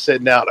tin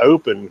sitting out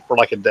open for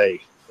like a day,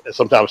 and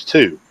sometimes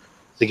two.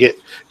 We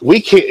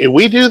can't. If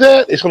we do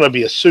that, it's going to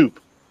be a soup.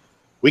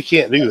 We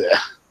can't do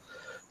that.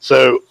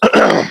 So.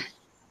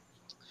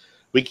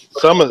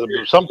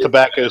 Some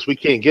tobaccos we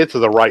can't get to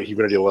the right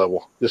humidity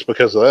level just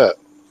because of that.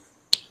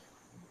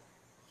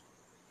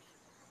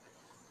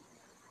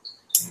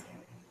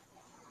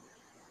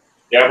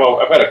 Yeah, well,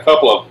 I've had a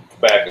couple of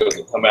tobaccos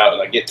that come out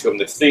and I get to them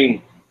that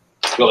seem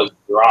really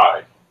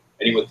dry,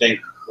 and you would think,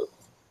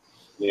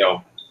 you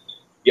know,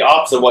 the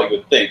opposite of what you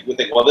would think. You would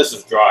think, well, this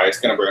is dry. It's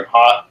going to burn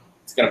hot.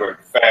 It's going to burn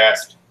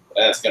fast.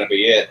 and that's going to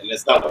be it. And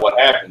it's not what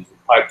happens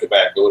with pipe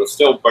tobacco. It'll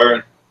still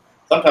burn.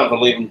 Sometimes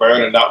it'll even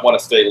burn and not want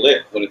to stay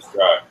lit when it's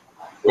dry.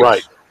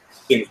 Which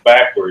seems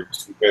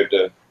backwards compared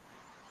to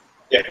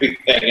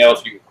everything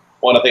else. You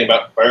want to think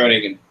about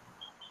burning and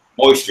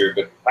moisture,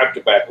 but pipe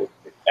tobacco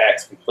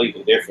acts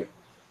completely different.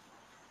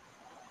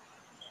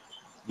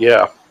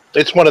 Yeah,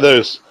 it's one of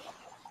those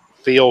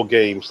field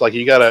games. Like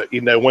you gotta,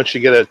 once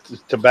you get a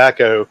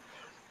tobacco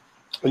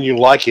and you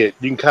like it,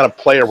 you can kind of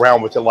play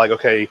around with it. Like,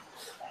 okay,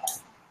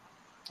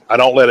 I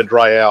don't let it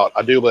dry out.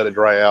 I do let it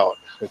dry out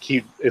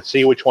and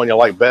see which one you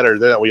like better.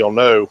 Then you'll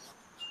know,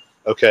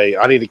 okay,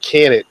 I need to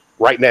can it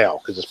right now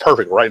because it's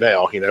perfect right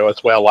now.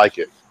 That's the way I like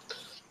it.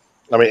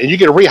 I mean, and you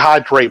can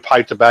rehydrate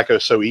pipe tobacco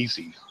so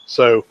easy.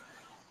 So,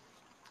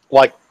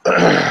 like,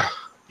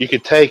 you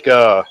could take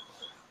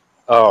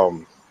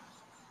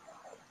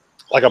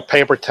like a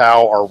paper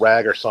towel or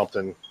rag or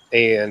something,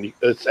 and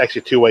it's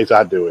actually two ways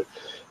I do it.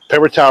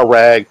 Paper towel,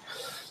 rag,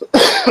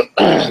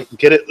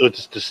 get it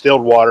with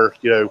distilled water,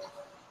 and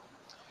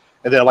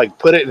then like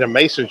put it in a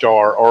mason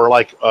jar or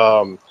like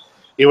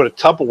even a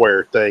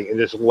Tupperware thing, and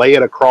just lay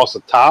it across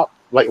the top,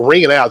 like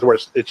wring it out to where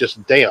it's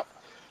just damp.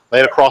 Lay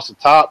it across the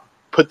top,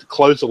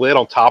 close the lid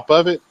on top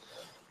of it,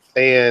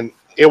 and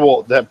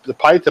the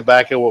pipe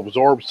tobacco will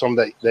absorb some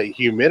of that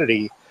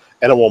humidity,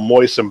 and it will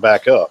moisten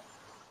back up.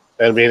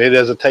 I mean, it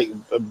doesn't take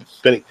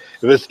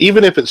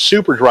even if it's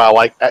super dry,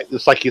 like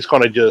it's like it's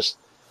going to just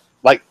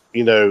like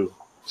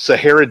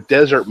Sahara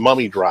Desert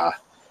mummy dry.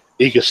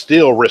 You can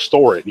still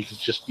restore it. You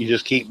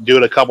just keep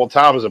doing it a couple of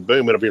times, and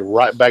boom, it'll be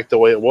right back the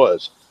way it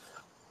was.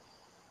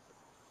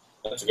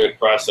 That's a good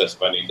process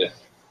if I need to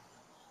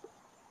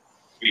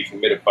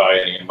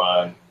dehumidify any of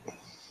mine.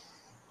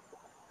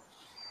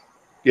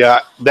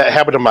 Yeah, that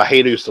happened to my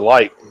Jesus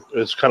Delight.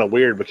 It's kind of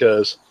weird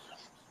because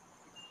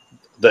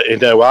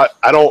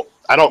I don't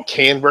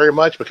can very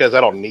much because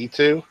I don't need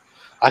to.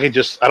 I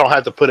don't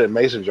have to put it in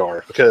mason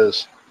jar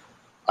because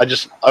I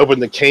just open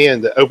the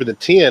tin,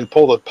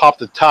 pop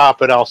the top,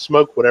 and I'll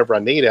smoke whatever I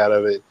need out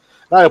of it.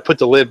 And I'll put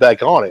the lid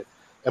back on it.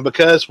 And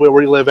because where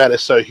we live at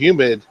is so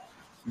humid,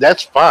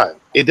 that's fine.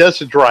 It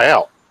doesn't dry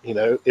out.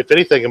 If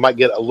anything, it might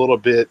get a little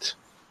bit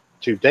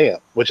too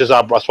damp,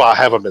 that's why I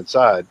have them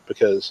inside,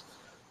 because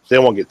they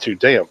won't get too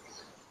damp.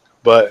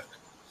 But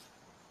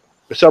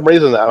for some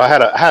reason, I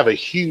have a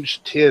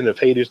huge tin of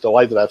Jesus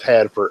Delight that I've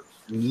had for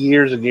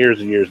years and years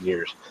and years and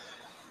years.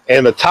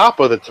 And the top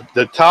of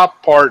the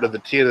top part of the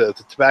tin of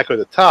the tobacco at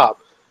the top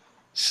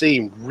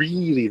seemed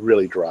really,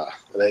 really dry.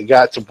 And it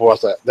got to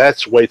point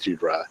that's way too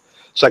dry.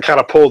 So I kind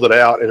of pulled it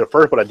out. And at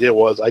first, what I did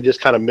was I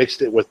just kind of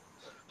mixed it with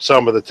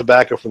some of the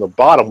tobacco from the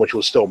bottom, which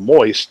was still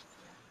moist,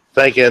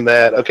 thinking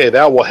that, okay,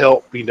 that will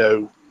help,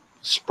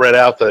 spread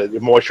out the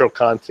moisture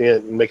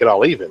content and make it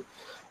all even.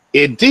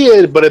 It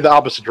did, but in the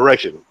opposite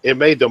direction. It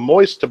made the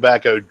moist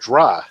tobacco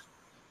dry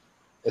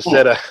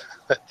instead of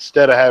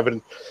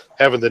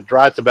having the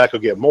dry tobacco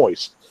get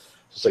moist.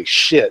 It's like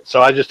shit.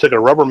 So I just took a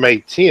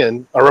Rubbermaid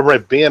bin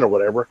or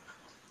whatever,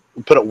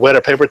 and wet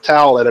a paper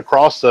towel and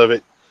across of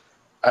it,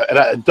 and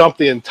I dumped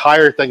the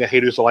entire thing of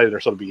Jesus Delight in there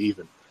so it'd be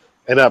even.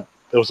 And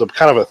it was a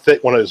kind of a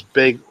thick one of those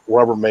big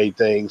Rubbermaid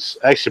things.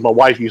 Actually, my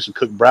wife used to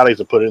cook brownies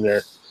to put in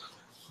there.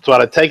 So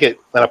I'd take it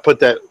and I put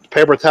that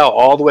paper towel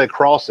all the way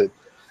across it,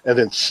 and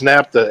then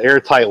snap the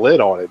airtight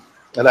lid on it.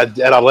 And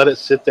I let it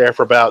sit there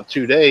for about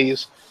 2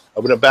 days.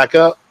 Open it back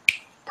up.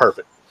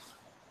 Perfect.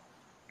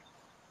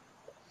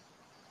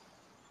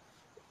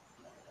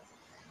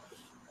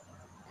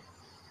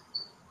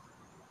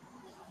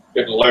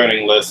 Good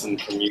learning lesson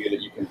from you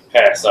that you can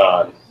pass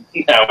on.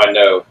 Now I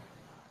know.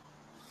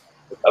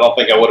 I don't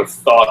think I would have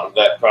thought of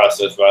that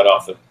process right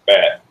off the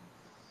bat.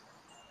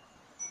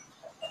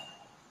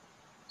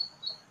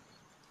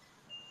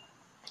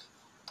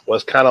 Well,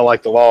 it's kind of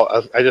like the law.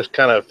 I just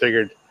kind of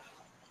figured,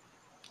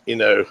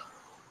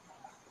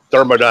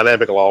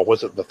 thermodynamic law,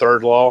 was it the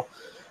third law,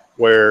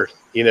 where,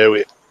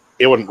 it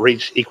wouldn't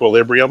reach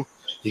equilibrium.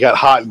 You got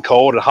hot and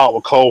cold, and hot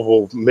with cold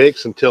will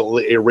mix until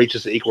it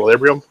reaches the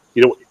equilibrium.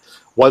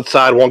 One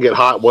side won't get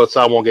hot, one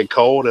side won't get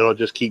cold, and it'll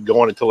just keep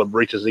going until it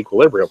reaches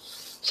equilibrium.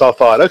 So I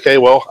thought, okay,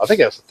 well, I think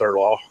that's the third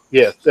law.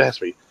 Yeah, it has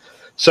to be.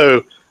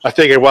 So I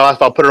figured, well,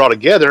 if I put it all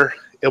together,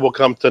 it will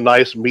come to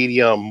nice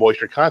medium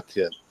moisture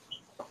content.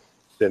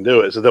 Didn't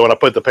do it. So then when I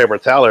put the paper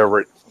towel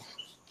over it,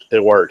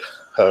 it worked.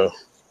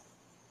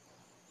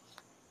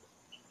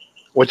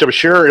 Which I'm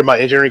sure in my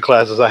engineering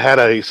classes I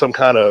had some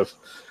kind of,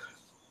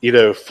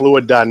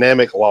 fluid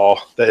dynamic law,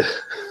 that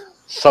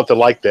something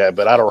like that,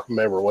 but I don't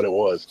remember what it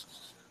was.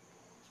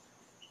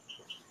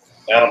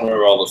 I don't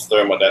remember all those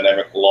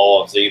thermodynamic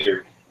laws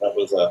either. That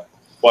was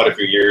quite a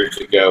few years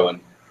ago, and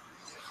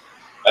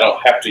I don't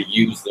have to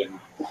use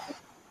them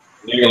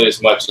nearly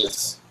as much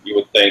as you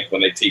would think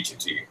when they teach it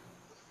to you.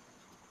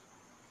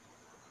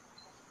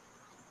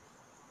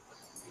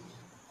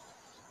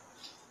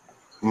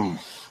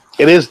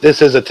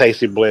 This is a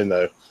tasty blend,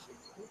 though.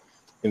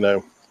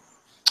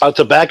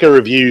 Tobacco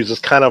reviews is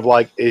kind of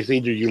like, it's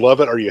either you love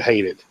it or you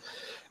hate it.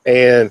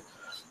 And,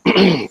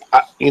 I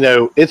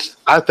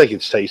think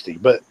it's tasty,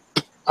 but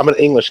I'm an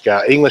English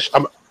guy.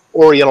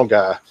 Oriental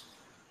guy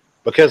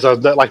because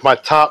of that, like my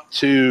top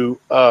two,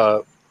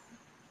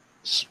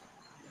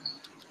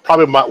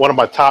 probably one of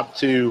my top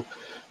two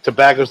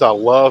tobaccos I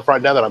love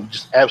right now that I'm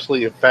just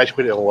absolutely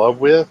infatuated in love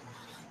with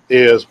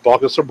is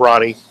Blanco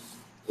Sobrani.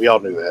 We all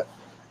knew that.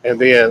 And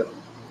then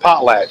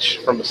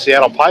Potlatch from the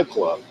Seattle Pipe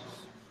Club.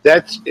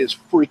 That is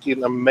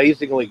freaking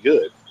amazingly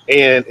good.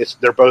 And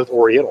they're both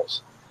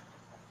Orientals.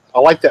 I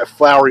like that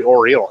flowery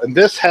Oriental. And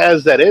this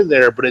has that in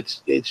there, but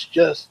it's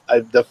just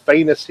the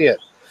faintest hint.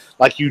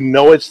 Like you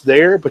know it's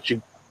there, but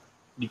you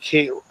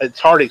can't, it's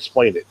hard to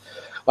explain it.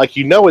 Like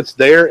you know it's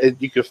there and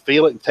you can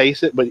feel it and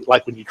taste it, but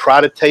like when you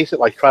try to taste it,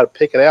 like try to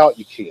pick it out,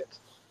 you can't.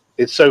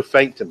 It's so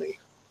faint to me.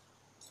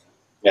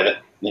 Yeah,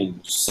 you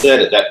said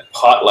it, that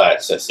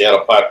Potlatch, that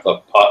Seattle Pipe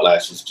Club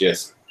Potlatch is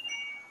just,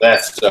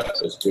 that stuff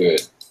is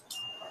good.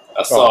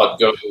 I saw it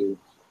go,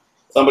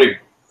 somebody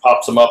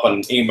pops them up on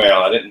an email.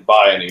 I didn't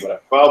buy any, but I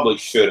probably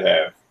should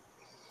have.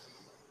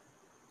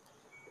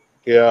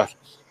 Yeah.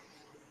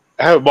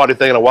 I haven't bought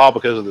anything in a while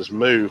because of this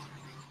move.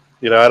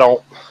 You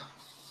know,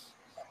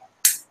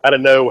 I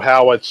didn't know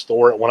how I'd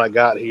store it when I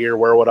got here.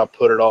 Where would I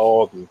put it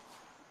all? And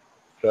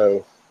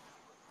so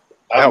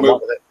I've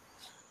moved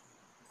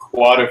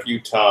quite a few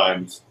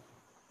times,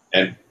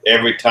 and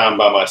every time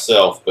by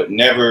myself, but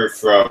never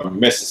from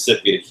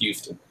Mississippi to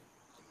Houston.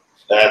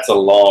 That's a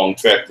long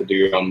trek to do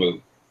your own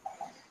move.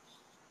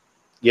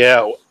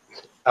 Yeah,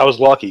 I was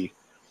lucky.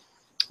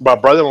 My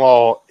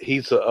brother-in-law,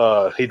 he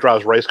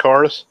drives race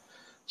cars,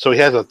 so he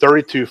has a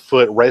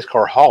 32-foot race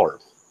car hauler.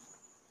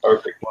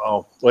 Perfect.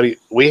 Well,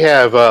 we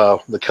have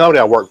the company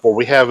I work for.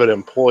 We have an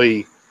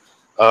employee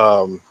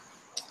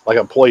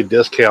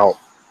discount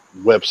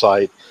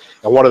website,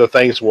 and one of the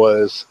things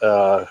was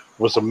a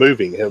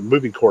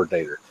moving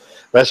coordinator.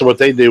 That's what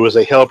they do is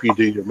they help you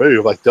do your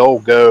move. Like they'll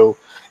go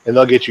and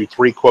they'll get you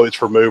 3 quotes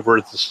for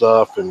movers and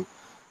stuff, and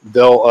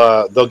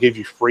they'll give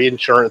you free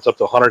insurance up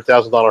to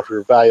 $100,000 for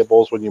your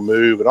valuables when you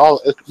move, and all.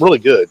 It's really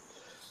good.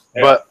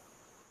 Yeah. But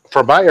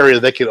for my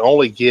area, they can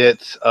only get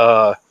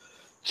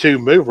 2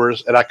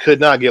 movers, and I could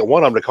not get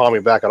one of them to call me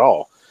back at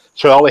all.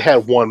 So I only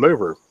had 1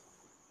 mover.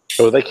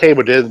 So they came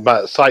and did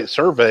my site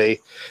survey.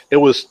 It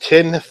was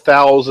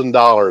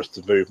 $10,000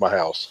 to move my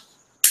house.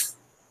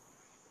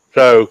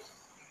 So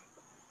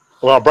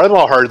when my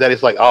brother-in-law heard that,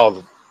 he's like,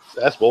 "Oh,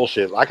 that's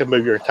bullshit. I can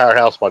move your entire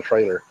house by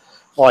trailer."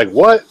 I'm like,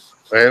 "What?"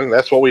 And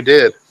that's what we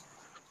did.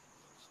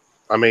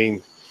 I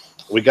mean,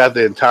 we got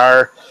the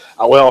entire.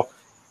 I wouldn't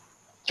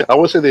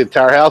say the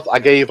entire house. I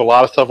gave a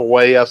lot of stuff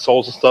away. I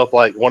sold some stuff.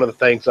 Like one of the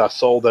things I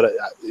sold that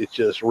it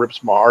just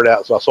rips my heart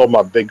out. So I sold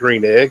my big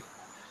green egg.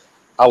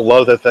 I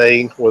love that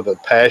thing with a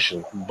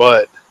passion,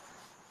 but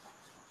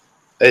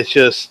it's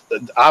just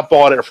I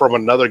bought it from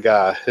another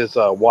guy. His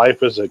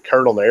wife is a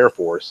colonel in the Air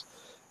Force,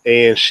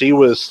 and she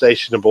was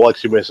stationed in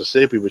Biloxi,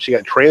 Mississippi, but she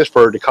got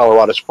transferred to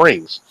Colorado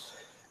Springs.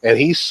 And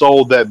he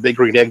sold that big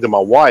green egg to my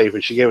wife,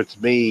 and she gave it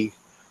to me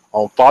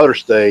on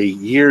Father's Day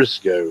years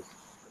ago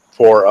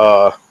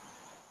for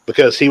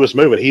because he was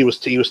moving. He was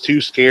too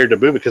scared to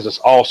move because it's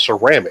all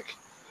ceramic.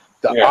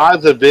 The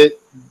odds of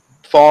it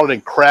falling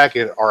and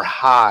cracking are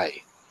high.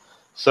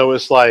 So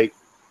it's like,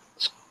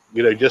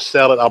 you know, just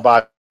sell it. I'll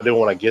buy a new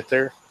one when I get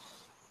there.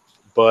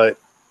 But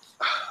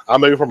I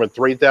moved from a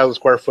 3,000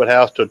 square foot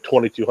house to a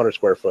 2,200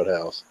 square foot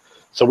house.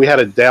 So we had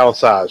to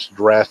downsize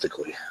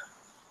drastically.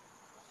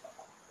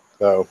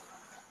 So,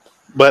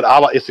 but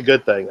it's a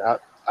good thing.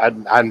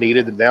 I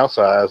needed to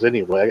downsize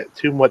anyway. I got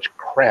too much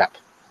crap.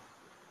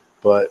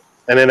 And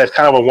then that's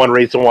kind of one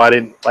reason why I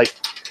didn't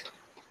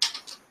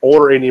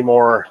order any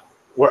more.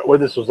 Where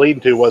this was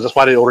leading to was that's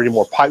why I didn't order any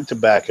more pipe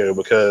tobacco,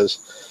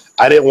 because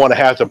I didn't want to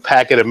have to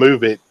pack it and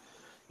move it.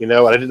 You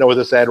know, and I didn't know what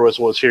this address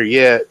was here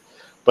yet.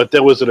 But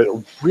there was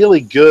a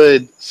really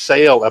good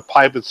sale at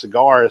Pipe and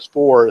Cigars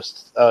for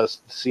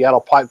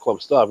Seattle Pipe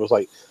Club stuff. It was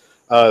like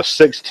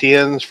 6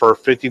 tins for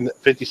 50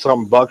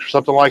 something bucks or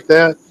something like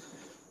that.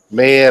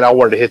 Man, I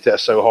wanted to hit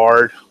that so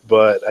hard,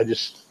 but I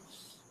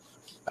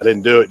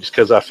didn't do it just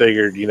because I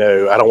figured, you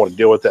know, I don't want to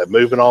deal with that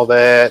moving all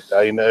that,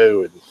 you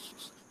know, and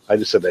I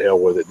just said the hell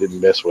with it, didn't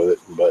mess with it.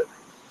 But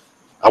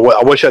I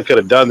wish I could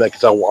have done that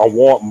because I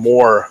want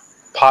more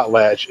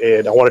Potlatch,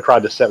 and I want to try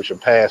Deception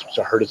Pass, which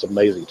I heard is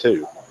amazing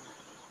too.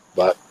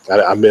 But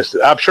I missed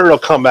it. I'm sure it'll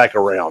come back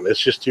around. It's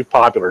just too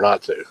popular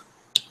not to.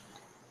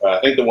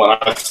 I think the one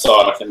I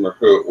saw, I can't remember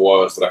who it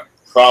was, but I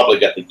probably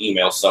got the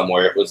email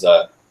somewhere. It was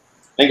I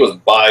think it was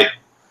buy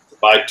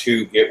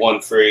 2 get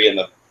 1 free, and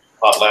the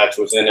Potlatch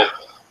was in it.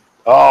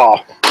 Oh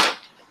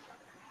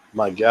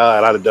my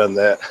God, I'd have done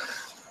that.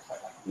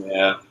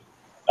 Yeah,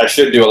 I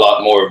should do a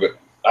lot more, but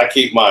I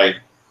keep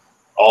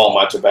all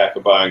my tobacco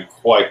buying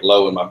quite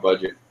low in my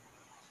budget.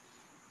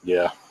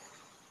 Yeah.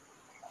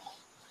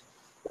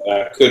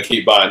 I could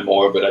keep buying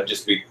more, but I'd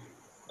just be,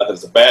 not that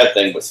it's a bad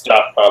thing, but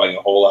stockpiling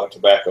a whole lot of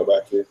tobacco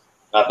back here.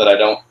 Not that I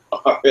don't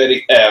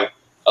already have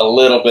a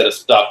little bit of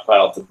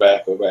stockpiled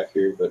tobacco back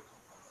here, but.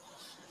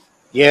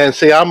 Yeah, and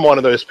see, I'm one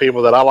of those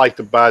people that I like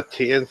to buy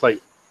tins,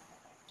 like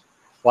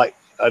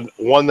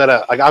one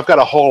that I've got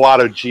a whole lot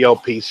of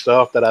GLP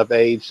stuff that I've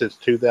aged since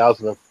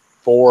 2000.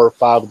 4,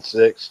 5, and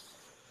 6.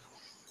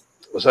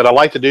 I said I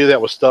like to do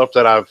that with stuff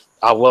that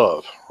I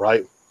love,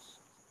 right?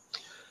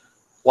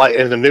 Like,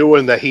 and the new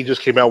one that he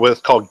just came out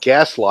with called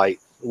Gaslight,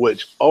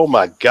 which, oh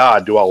my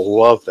God, do I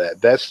love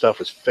that. That stuff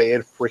is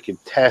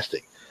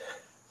fan-freaking-tastic,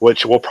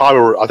 which I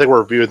think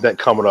we're reviewing that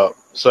coming up.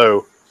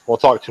 So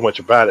won't talk too much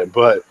about it,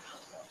 but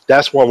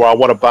that's one where I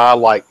want to buy,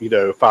 like,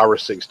 5 or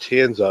 6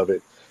 tins of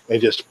it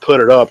and just put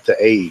it up to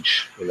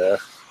age,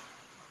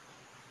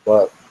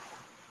 But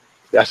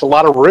that's a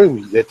lot of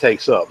room it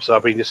takes up. So, I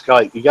mean, just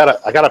like,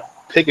 I gotta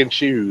pick and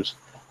choose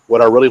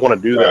what I really want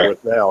to do that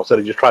with now instead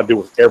of just trying to do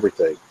with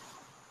everything.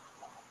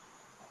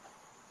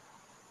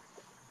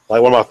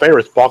 Like one of my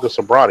favorites, Balka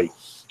Sobrani.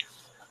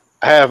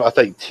 I have, I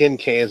think, 10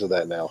 cans of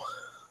that now.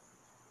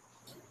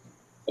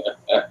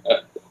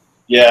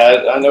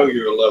 Yeah, I know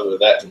you're a lover of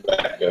that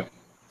tobacco.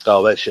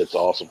 Oh, that shit's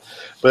awesome.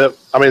 But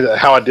I mean,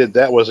 how I did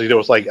that was, it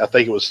was like, I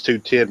think it was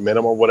 210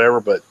 minimum or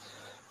whatever. But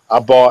I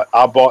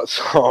bought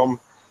some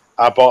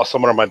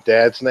under my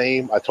dad's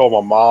name. I told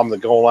my mom to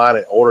go online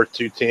and order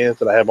 2 tins,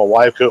 and I had my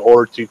wife go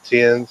order 2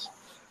 tins.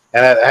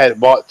 And I had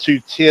bought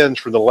 2 tins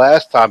from the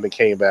last time it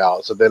came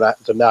out, so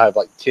now I have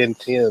like 10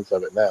 tins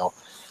of it now.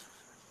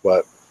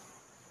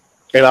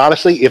 And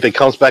honestly, if it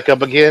comes back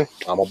up again,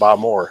 I'm gonna buy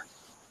more.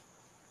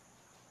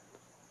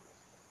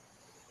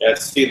 Yeah,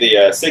 see,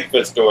 the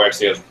Sigford store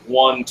actually has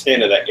 1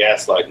 tin of that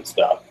Gaslight in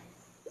stock.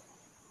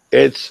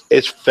 It's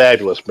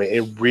fabulous, man.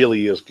 It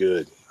really is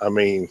good. I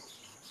mean,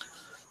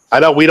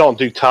 I know we don't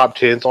do top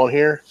 10s on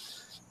here.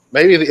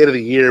 Maybe at the end of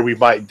the year we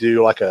might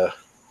do like a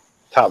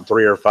top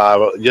 3 or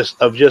 5,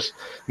 just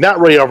not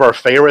really of our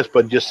favorites,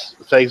 but just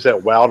things that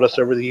wowed us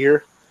over the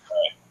year.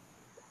 Right.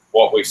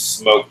 What we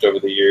smoked over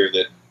the year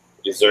that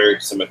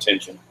deserved some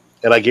attention.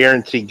 And I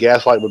guarantee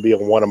Gaslight would be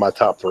on one of my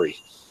top 3.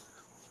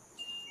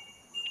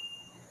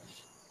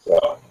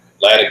 So,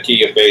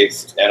 Latakia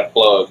based and a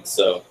plug,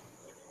 so.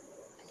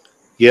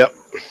 Yep.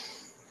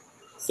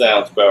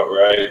 Sounds about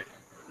right.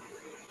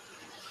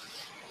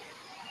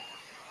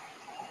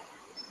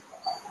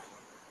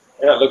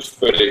 Yeah, it looks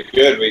pretty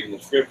good reading the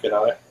description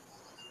on it.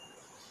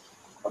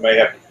 I may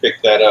have to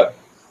pick that up.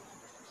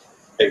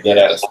 Take that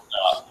out of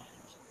stock.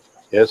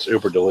 Yeah, it's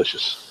uber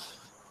delicious.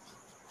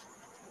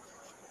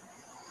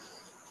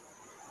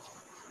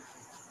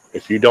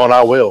 If you don't,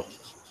 I will.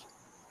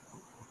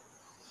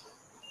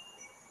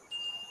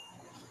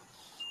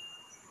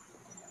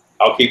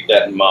 I'll keep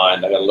that in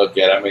mind. I gotta look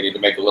at it. I may need to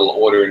make a little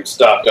order and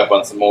stock up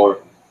on some more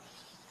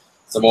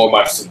of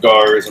my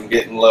cigars. I'm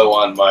getting low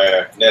on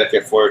my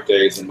Connecticut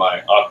Fuertes and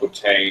my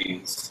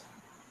Aquitaines.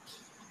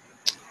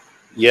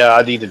 Yeah,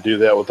 I need to do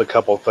that with a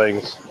couple of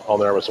things on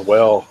there as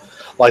well.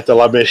 Like the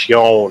La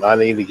Mission, I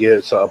need to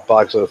get a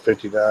box of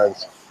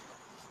 59s.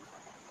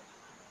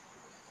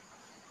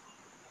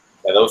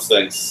 Yeah, those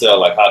things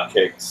sell like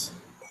hotcakes.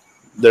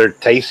 They're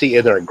tasty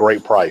and they're a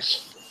great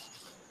price.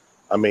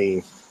 I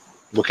mean,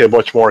 look at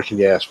much more can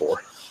you ask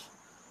for.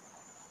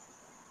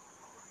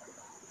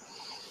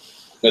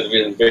 I've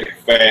been a big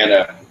fan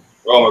of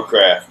Roma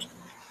Craft.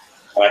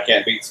 I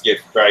can't beat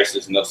Skip's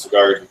prices, and those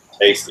cigars are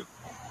tasty.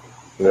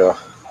 Yeah.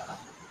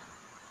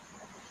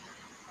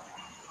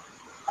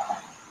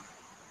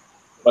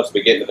 Must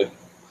be getting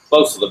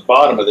close to the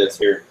bottom of this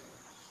here.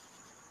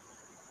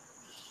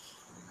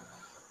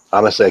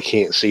 Honestly, I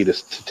can't see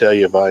this to tell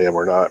you if I am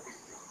or not.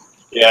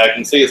 Yeah, I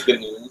can see it's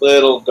getting a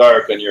little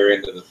dark on your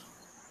end of the.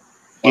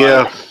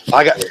 Yeah,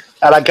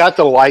 I got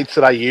the lights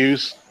that I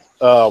use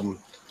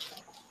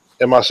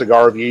in my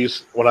cigar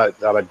reviews when I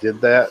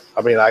did that.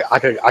 I mean, I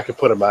could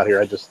put them out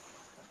here.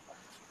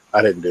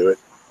 I didn't do it.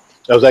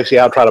 I was actually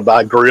out trying to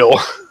buy a grill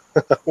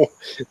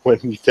when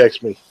you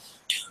text me.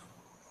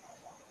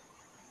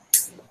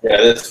 Yeah,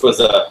 this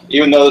was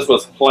even though this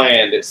was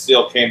planned, it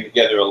still came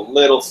together a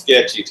little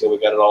sketchy till we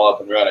got it all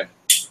up and running.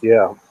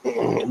 Yeah,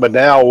 but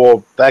now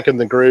we'll back in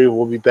the groove.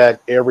 We'll be back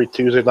every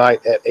Tuesday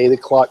night at 8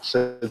 o'clock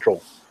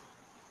Central.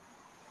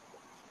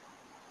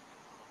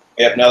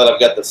 Yep, now that I've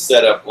got the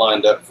setup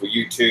lined up for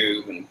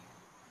YouTube and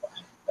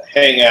the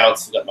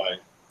Hangouts, I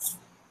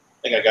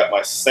think I got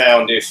my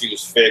sound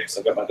issues fixed.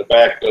 I've got my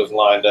tobaccos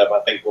lined up.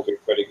 I think we'll be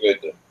pretty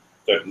good to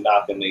start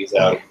knocking these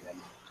out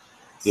again.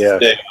 Yeah.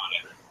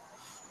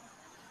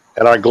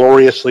 And our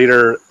glorious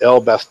leader,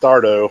 El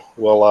Bastardo,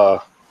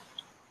 will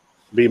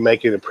be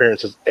making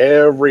appearances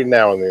every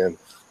now and then.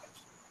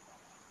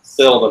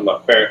 Seldom,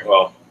 apparently.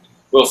 Well,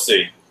 we'll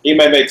see. He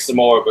may make some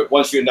more, but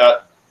once you're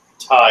not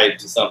tied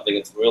to something,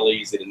 it's real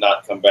easy to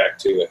not come back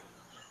to it.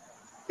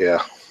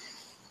 Yeah.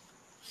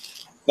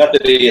 Not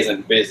that he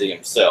isn't busy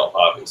himself,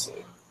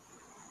 obviously.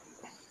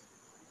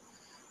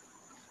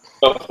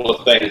 A couple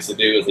of things to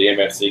do as the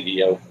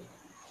MFCDO.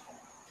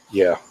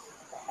 Yeah.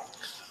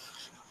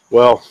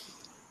 Well,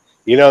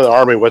 you know the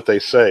Army, what they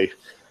say.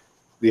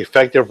 The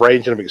effective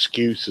range of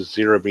excuse is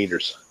 0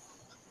 meters.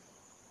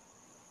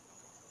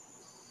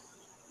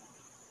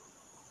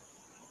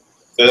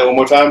 Say that one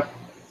more time.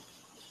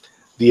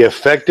 The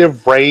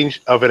effective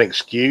range of an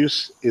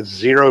excuse is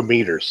 0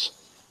 meters.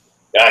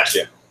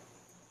 Gotcha.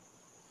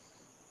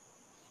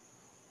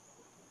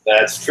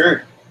 That's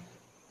true.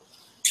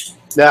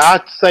 Now,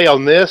 I'd say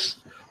on this,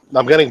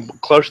 I'm getting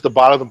close to the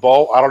bottom of the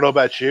bowl. I don't know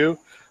about you,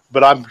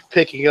 but I'm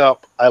picking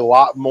up a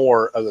lot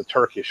more of the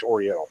Turkish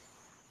Oriental.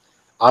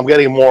 I'm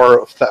getting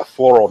more of that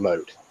floral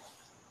note.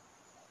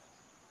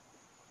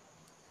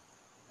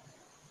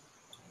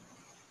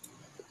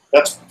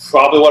 That's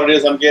probably what it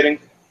is I'm getting.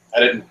 I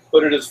didn't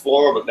put it as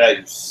floral, but now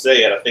you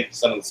say it, I think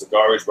some of the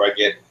cigars where I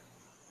get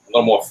a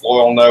little more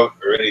floral note,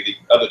 or any of the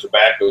other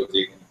tobaccos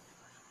even.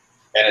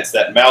 And it's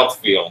that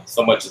mouthfeel,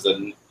 so much as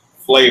a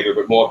flavor,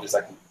 but more of just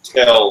I can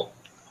tell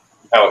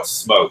how it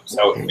smokes,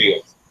 how it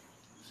feels.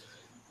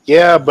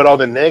 Yeah, but on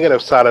the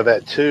negative side of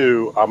that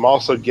too, I'm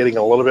also getting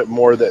a little bit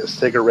more of that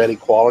cigarette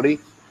quality.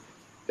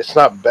 It's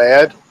not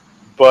bad,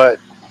 but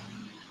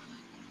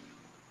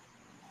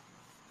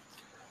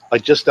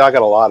like just now I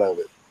got a lot of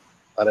it.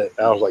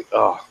 I was like,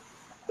 oh,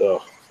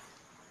 ugh.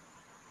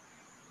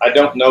 I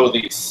don't know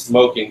the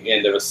smoking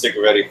end of a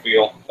cigarette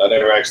feel. I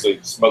never actually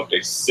smoked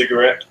a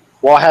cigarette.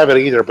 Well, I haven't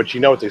either, but you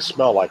know what they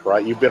smell like,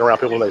 right? You've been around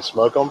people when they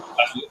smoke them.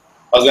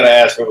 I was going to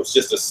ask if it was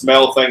just a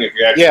smell thing. If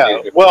you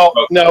actually well,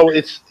 no,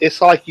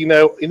 it's like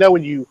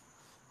when you,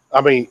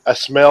 I mean, a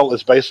smell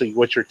is basically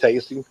what you're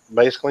tasting,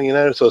 basically,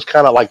 So it's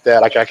kind of like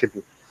that. Like I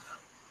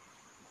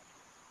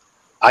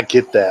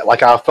get that.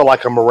 Like I feel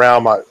like I'm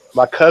around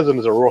my cousin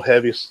is a real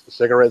heavy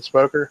cigarette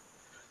smoker,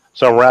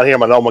 so I'm around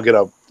him. I know I'm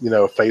gonna get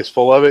a face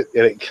full of it,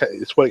 and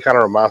it's what it kind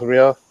of reminds me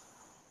of.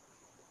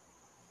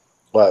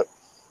 But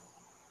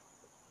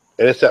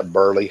and it's that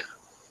burley.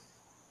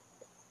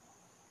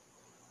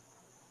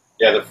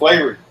 Yeah, the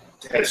flavor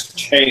has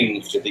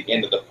changed at the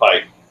end of the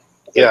pipe.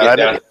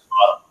 Yeah,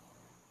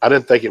 I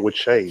didn't think it would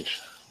change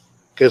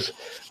because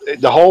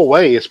the whole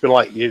way it's been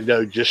like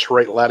just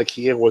straight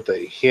Latakia with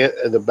a hint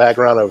in the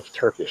background of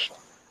Turkish.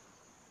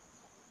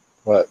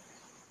 But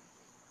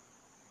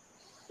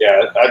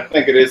yeah, I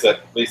think it is at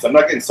least. I'm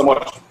not getting so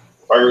much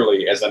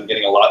burley as I'm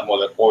getting a lot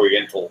more of that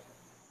Oriental.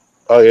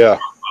 Oh yeah. Wow.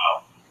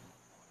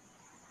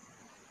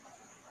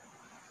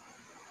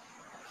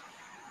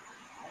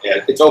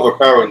 Yeah, it's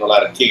overpowering the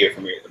Latakia for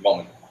me at the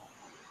moment.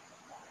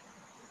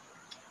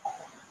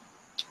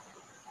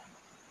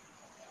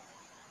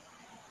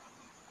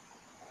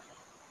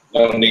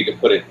 No need to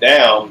put it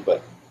down,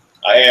 but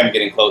I am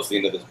getting close to the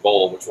end of this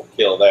bowl, which will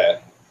kill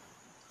that.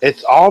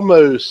 It's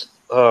almost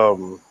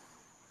trying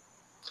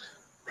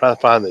to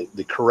find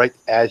the correct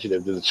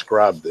adjective to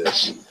describe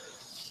this.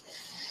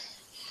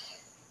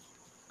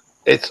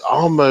 It's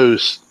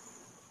almost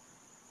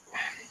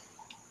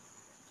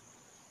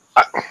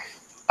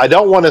I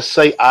don't want to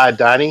say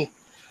iodine,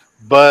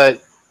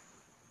 but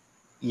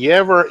you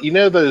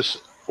know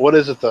those, what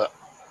is it, the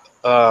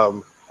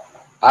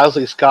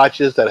Islay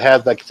scotches that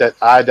have like that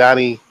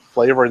iodine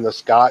flavor in the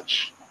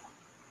scotch?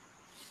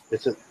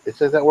 Is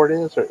that where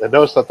it is? Or,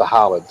 no, it's not the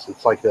Highlands.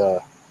 It's like the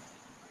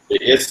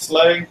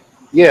Islay.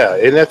 Yeah,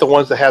 isn't that the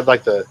ones that have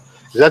like the?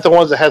 Is that the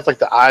ones that has like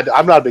the iodine?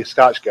 I'm not a big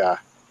Scotch guy.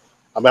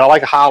 I mean, I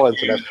like Highlands,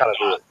 and that's kind of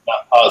it.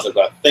 Not positive,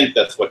 but I think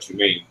that's what you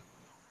mean.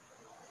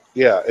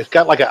 Yeah, it's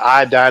got like an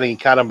iodine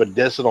kind of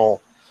medicinal,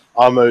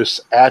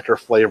 almost after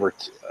flavor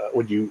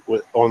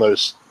on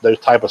those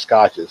type of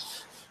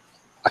scotches.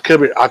 I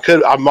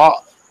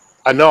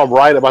know I'm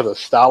right about the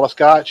style of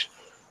Scotch.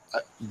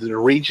 The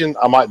region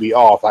I might be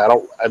off.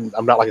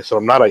 I'm not, like I said,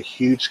 I'm not a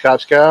huge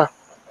Scotch guy.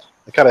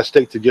 I kind of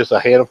stick to just a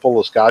handful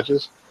of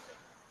Scotches,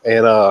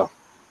 and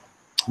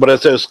but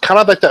it's kind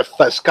of like that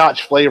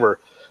Scotch flavor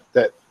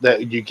that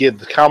you get.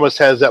 The almost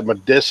has that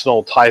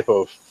medicinal type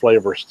of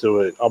flavors to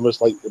it, almost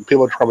like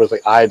people are trying to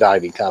like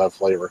iodine kind of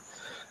flavor.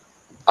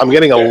 I'm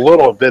getting a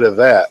little bit of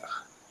that,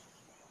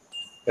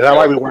 and I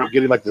might be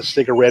getting like the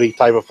cigarette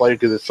type of flavor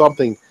because it's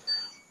something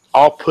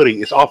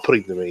off-putting. It's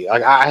off-putting to me.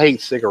 I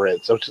hate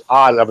cigarettes. So it's just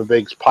odd. I'm a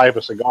big pipe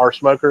and cigar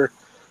smoker,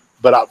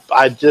 but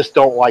I just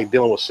don't like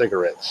dealing with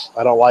cigarettes.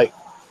 I don't like,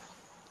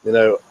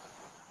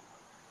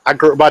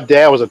 my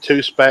dad was a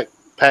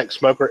two-pack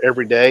smoker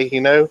every day,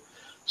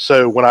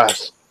 So when I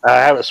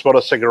haven't smelled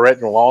a cigarette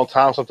in a long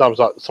time, sometimes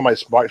somebody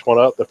sparks one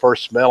up, the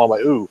first smell, I'm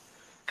like, ooh,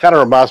 kind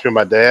of reminds me of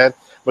my dad.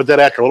 But then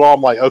after a little,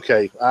 I'm like,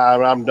 okay,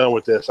 I'm done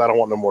with this. I don't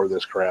want no more of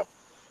this crap.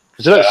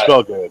 Because it doesn't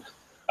smell good.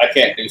 I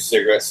can't do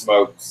cigarette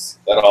smokes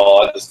at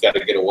all. I just got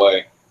to get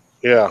away.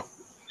 Yeah.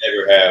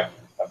 Never have.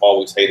 I've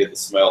always hated the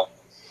smell.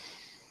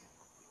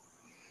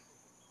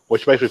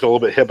 Which makes me feel a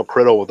little bit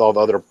hypocritical with all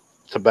the other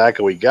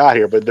tobacco we got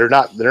here, but they're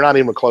not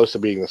even close to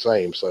being the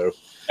same. So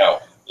no,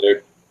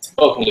 they're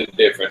totally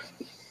different.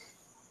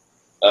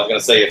 I was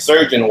going to say, if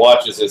Surgeon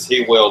watches this,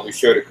 he will be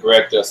sure to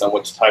correct us on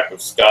which type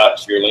of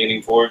Scotch you're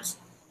leaning towards.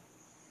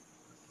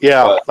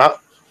 Yeah.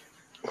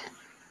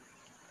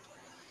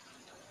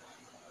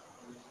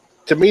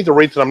 To me, the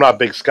reason I'm not a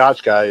big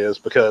Scotch guy is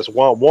because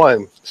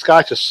one,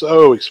 Scotch is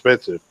so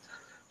expensive.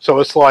 So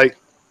it's like,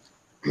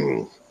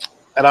 and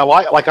I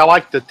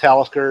like the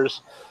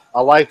Taliskers,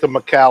 I like the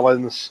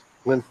Macallans,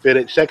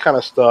 Glenfiddich, that kind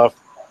of stuff.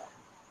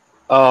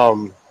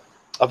 I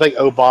think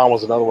Oban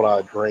was another one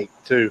I drink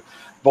too.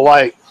 But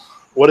like,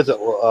 what is it?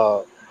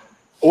 I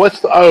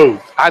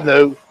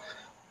know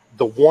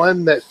the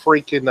one that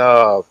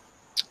freaking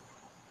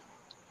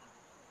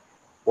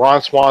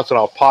Ron Swanson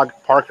on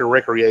Park and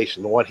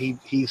Recreation, the one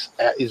he's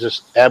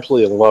just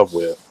absolutely in love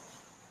with.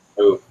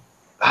 Ooh.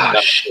 Ah,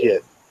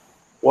 shit.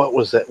 What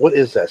was that? What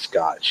is that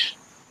scotch?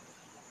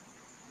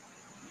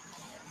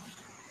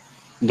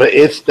 But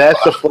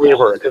that's the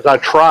flavor, because I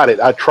tried it.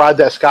 I tried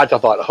that scotch. I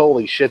thought,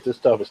 holy shit, this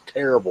stuff is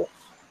terrible.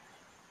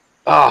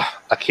 I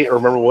can't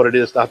remember what it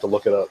is. I have to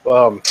look it up.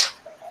 But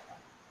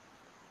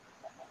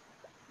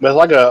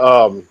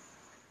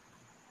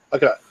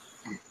it's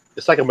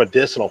it's like a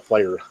medicinal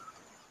flavor.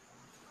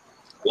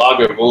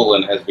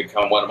 Lagavulin has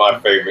become one of my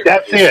favorites.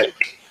 That's it.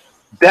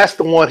 That's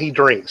the one he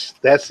drinks.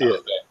 That's it.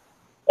 Okay.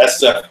 That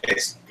stuff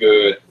is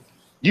good.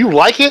 You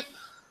like it?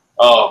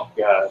 Oh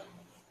God.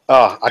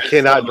 Oh, I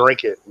cannot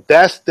drink it.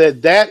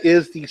 That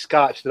is the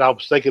scotch that I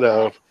was thinking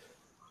of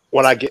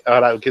when I get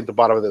to the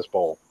bottom of this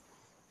bowl.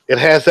 It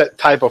has that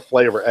type of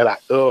flavor, and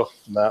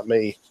not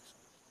me.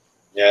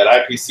 Yeah,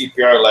 at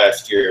IPCPR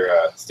last year,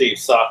 Steve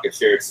Saka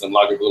shared some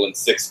Lagavulin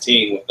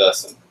 16 with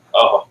us, and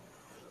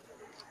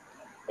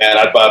man,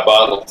 I'd buy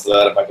bottles of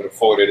that if I could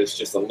afford it. It's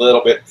just a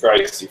little bit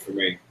pricey for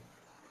me,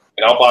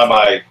 and I'll buy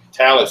my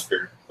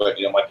Talisker, but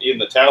even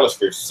the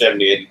Talisker is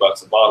 $70,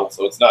 $80 a bottle,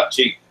 so it's not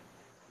cheap.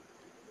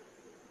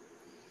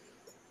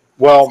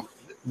 Well,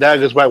 that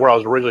goes back where I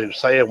was originally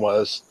saying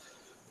was,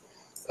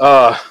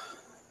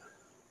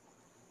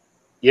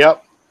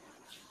 yep,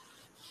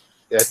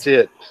 that's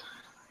it,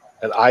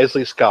 an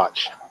Islay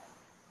Scotch.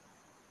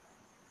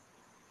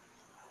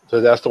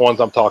 So that's the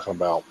ones I'm talking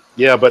about.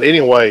 Yeah, but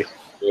anyway,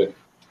 Good.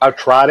 I've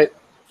tried it,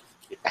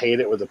 hate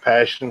it with a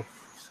passion.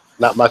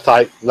 Not my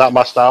type, not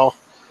my style.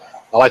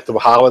 I like the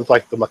Highlands,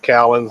 like the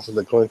Macallans and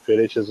the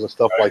Glenfiddiches and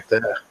stuff like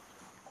that.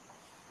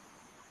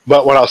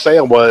 But what I was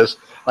saying was,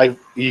 like,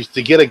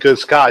 to get a good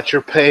scotch,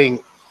 you're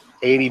paying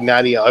 80,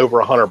 90,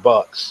 over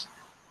 $100.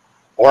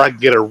 Or I can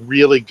get a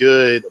really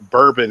good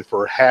bourbon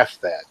for half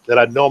that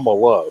I know I'm gonna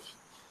love.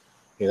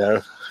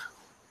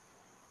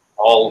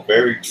 All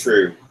very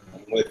true.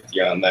 I'm with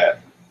you on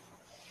that.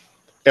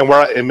 And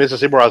in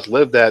Mississippi, where I was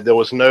lived at, there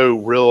was no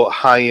real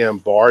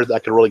high-end bar that I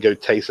could really go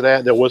taste it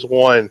at. There was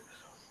one.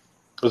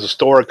 There was a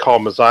store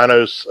called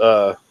Mazzano's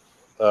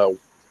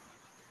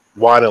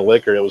Wine and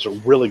Liquor. It was a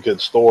really good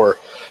store.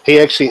 He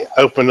actually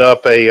opened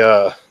up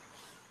a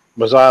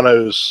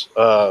Mazzano's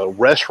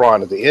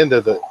restaurant at the end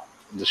of the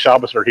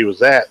shopping center he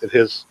was at. I think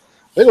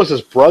it was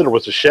his brother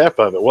was the chef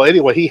of it. Well,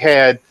 anyway, he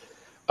had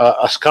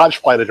a Scotch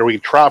flight where you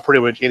could try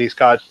pretty much any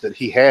Scotch that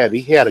he had.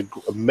 He had an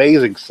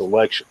amazing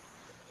selection.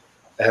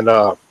 And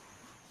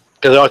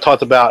because I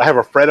talked about, I have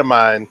a friend of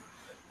mine,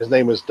 his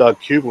name is Doug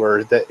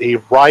Kubler, that he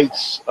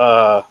writes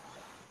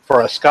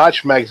for a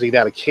Scotch magazine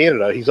out of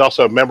Canada. He's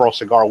also a member of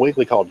Cigar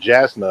Weekly called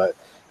Jazz Nut,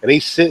 and he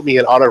sent me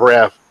an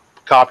autographed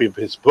copy of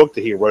his book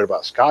that he wrote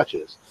about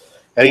Scotches.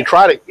 And he's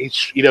tried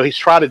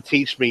to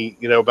teach me,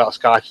 about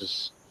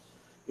Scotches,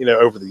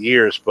 over the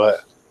years,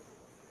 but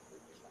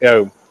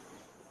the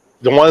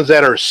ones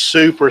that are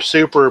super,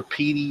 super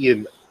peaty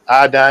and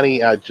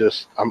iodine, I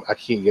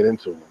can't get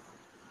into them.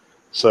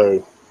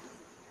 So,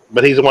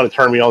 but he's the one that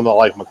turned me on to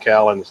like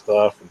Macallan and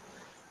stuff. And,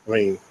 I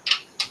mean,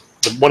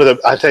 one of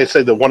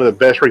the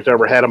best drinks I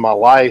ever had in my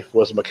life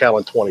was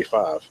Macallan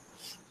 25.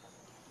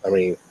 I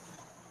mean,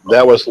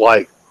 that was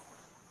like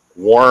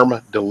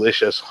warm,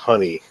 delicious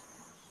honey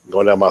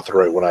going down my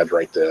throat when I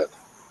drank that.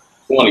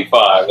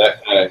 25,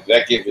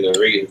 that gives you the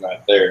reason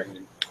right there. I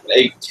mean,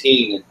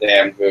 18 is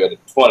damn good.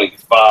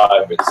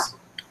 25 is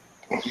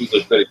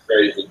usually pretty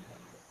crazy.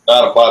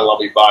 Not a bottle I'll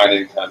be buying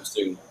anytime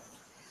soon.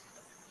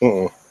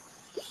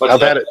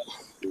 I've had it.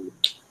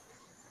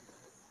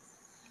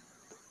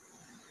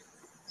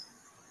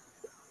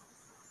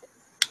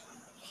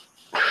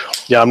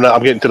 Yeah, I'm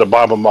getting to the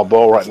bottom of my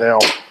bowl right now.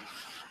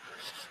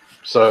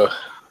 So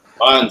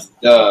mine's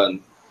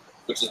done,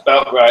 which is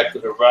about right,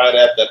 because we're right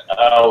at that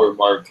hour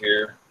mark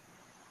here.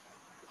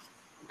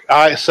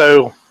 All right,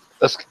 so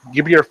let's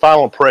give me your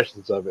final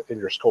impressions of it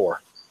and your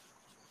score.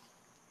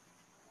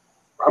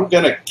 I'm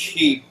gonna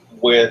keep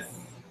with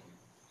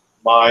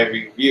my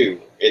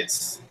review.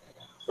 It's,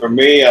 for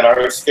me, on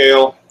our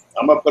scale,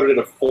 I'm gonna put it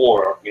at a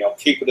 4.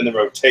 Keep it in the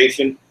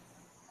rotation.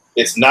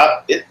 It's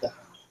not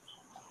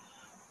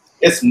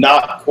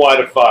quite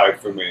a 5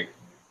 for me.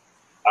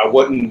 I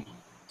wouldn't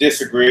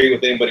disagree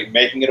with anybody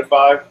making it a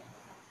 5,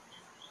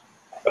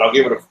 but I'll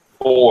give it a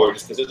 4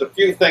 just because there's a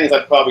few things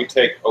I'd probably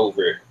take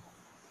over it.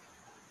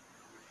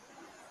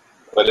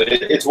 But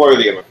it's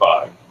worthy of a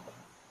 5.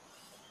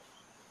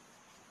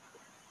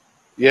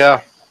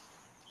 Yeah.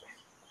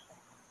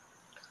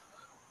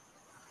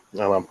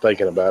 And I'm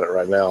thinking about it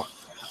right now.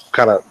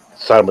 Kind of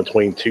deciding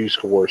between two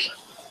scores.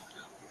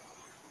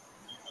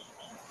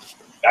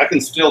 I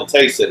can still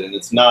taste it, and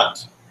it's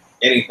not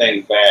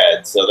anything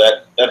bad. So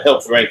that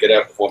helps rank it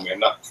up for me. I'm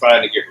not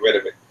trying to get rid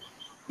of it.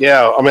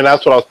 Yeah, I mean,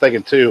 that's what I was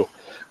thinking, too.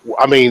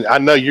 I mean, I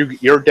know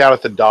you're down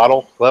at the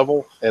Diehl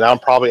level, and I'm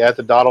probably at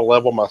the Diehl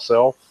level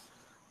myself.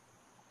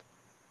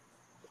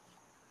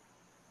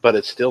 But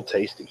it's still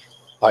tasty.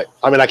 I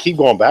keep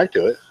going back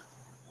to it.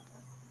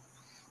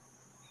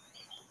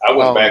 I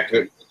went back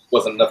to it. It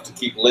wasn't enough to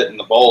keep lit in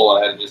the bowl.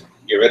 I had to just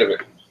get rid of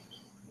it.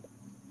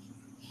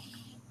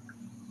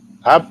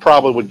 I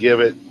probably would give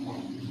it.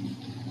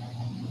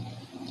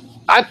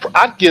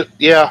 I'd give.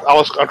 Yeah,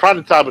 I'm trying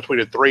to decide between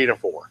a 3 and a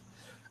 4.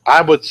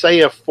 I would say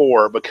a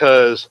 4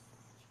 because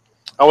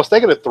I was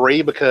thinking a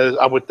 3 because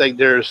I would think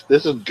this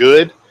is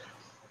good,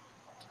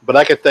 but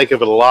I could think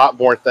of a lot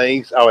more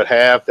things I would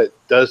have that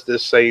does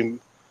this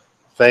same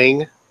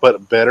thing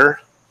but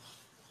better.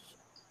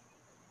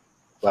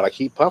 But I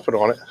keep puffing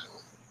on it.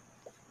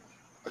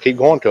 I keep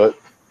going to it.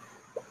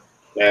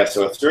 Yeah,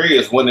 so a 3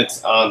 is when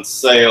it's on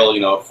sale.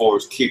 You know, a 4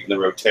 is keeping the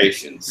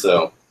rotation.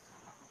 So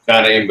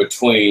kind of in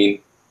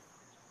between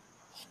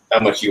how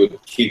much you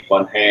would keep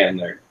on hand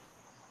there.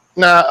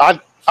 Nah,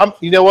 I'm.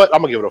 You know what?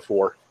 I'm gonna give it a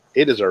 4.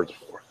 It deserves a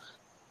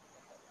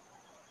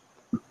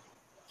 4.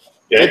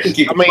 Yeah, it can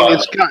keep.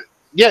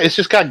 It's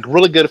just got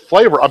really good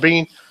flavor. I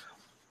mean,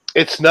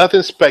 it's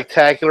nothing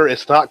spectacular.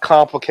 It's not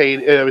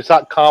complicated. It's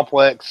not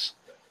complex.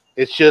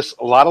 It's just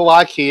a lot of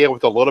IKEA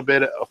with a little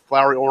bit of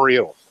flowery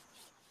Oriental.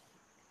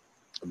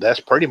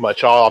 That's pretty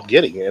much all I'm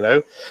getting, you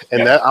know,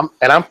 and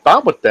I'm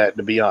fine with that.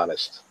 To be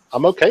honest,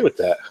 I'm okay with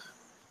that.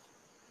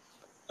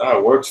 Oh,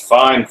 it works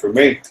fine for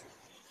me.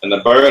 And the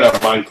bird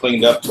of mine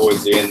cleaned up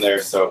towards the end there,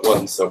 so it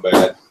wasn't so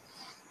bad.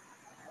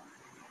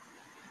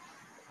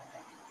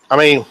 I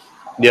mean,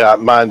 yeah,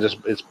 mine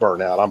it's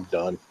burnt out. I'm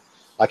done.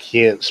 I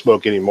can't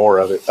smoke any more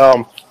of it.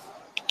 Like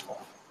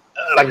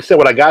I said,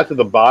 when I got to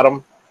the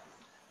bottom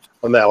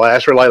on that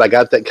last relight, I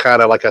got that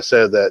kind of, like I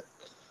said, that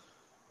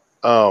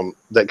kind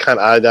of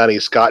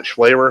iodine Scotch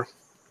flavor.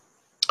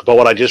 But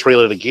when I just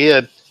relit it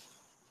again,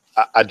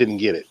 I didn't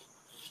get it,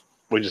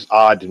 which is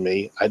odd to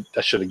me. I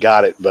should have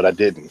got it, but I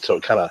didn't. So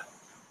it kind of,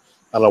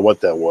 I don't know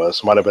what that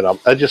was. Might have been.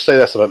 I just say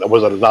that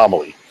was an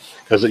anomaly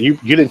because you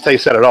didn't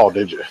taste that at all,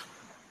 did you?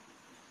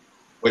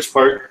 Which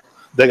part?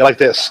 They like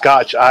that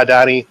Scotch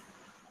iodine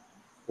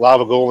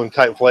lava golden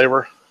type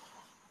flavor.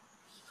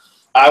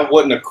 I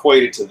wouldn't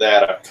equate it to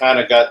that. I kind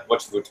of got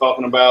what you were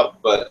talking about,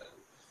 but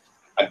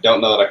I don't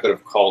know that I could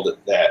have called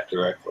it that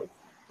directly.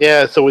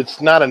 Yeah, so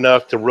it's not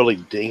enough to really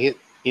ding it,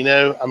 you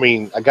know? I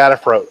mean, I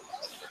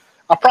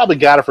probably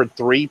got it for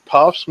 3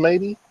 puffs,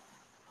 maybe.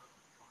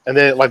 And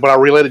then, like, when I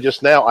relit it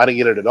just now, I didn't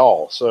get it at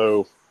all.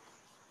 So,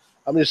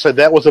 I'm just saying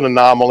that was an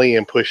anomaly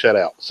and push that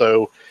out.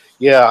 So,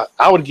 yeah,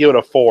 I would give it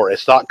a 4.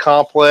 It's not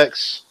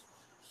complex.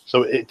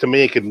 So, to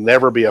me, it could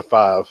never be a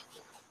 5.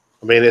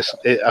 I mean,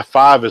 a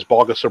 5 is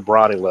Balka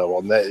Sobrani level,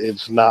 and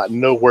it's not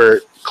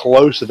nowhere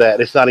close to that.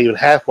 It's not even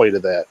halfway to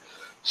that.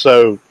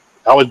 So,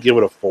 I would give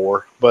it a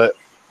 4. But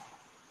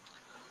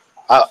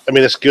I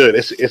mean, it's good.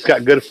 It's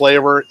got good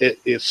flavor.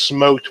 It's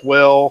smoked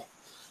well,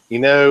 you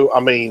know. I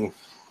mean,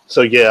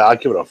 so yeah,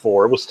 I'd give it a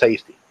 4. It was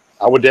tasty.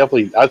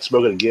 I'd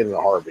smoke it again in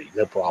a heartbeat,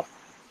 no problem.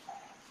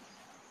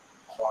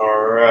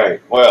 All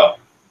right. Well,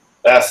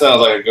 that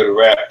sounds like a good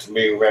wrap to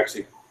me.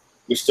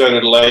 We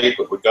started late,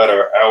 but we got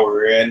our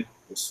hour in.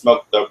 We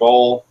smoked the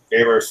bowl,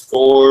 gave our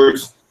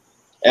scores,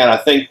 and I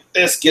think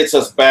this gets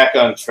us back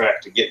on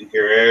track to getting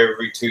here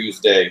every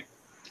Tuesday.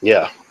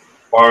 Yeah.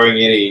 Barring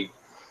any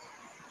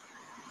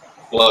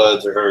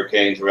floods or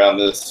hurricanes around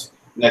this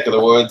neck of the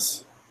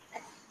woods.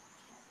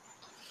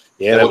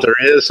 Yeah, and if there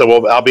is,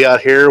 so I'll be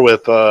out here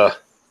with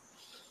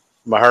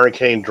my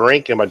hurricane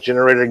drink and my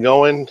generator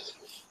going.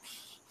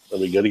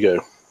 That'll be good to go.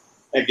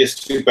 It gets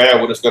too bad.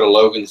 We'll just go to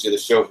Logan's, do the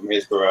show from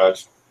his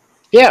garage.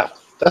 Yeah,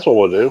 that's what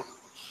we'll do.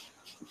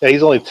 Yeah,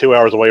 he's only 2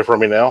 hours away from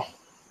me now.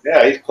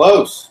 Yeah, he's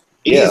close.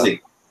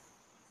 Easy.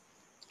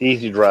 Yeah.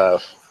 Easy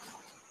drive.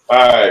 All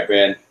right,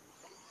 Ben.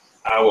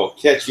 I will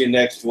catch you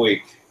next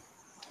week.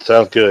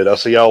 Sounds good. I'll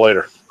see y'all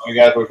later. All right,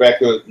 guys, we're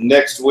back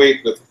next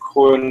week with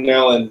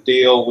Cornell and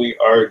Diehl. We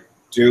are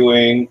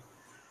doing,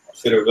 I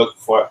should have looked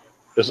for it.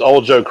 It's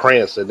Old Joe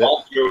Krantz, isn't it?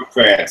 Old Joe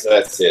Krantz.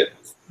 That's it.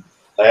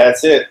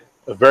 That's it.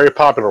 A very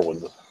popular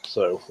one.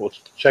 So we'll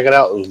check it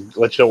out and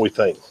let you know what we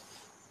think.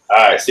 All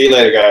right. See you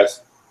later,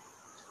 guys.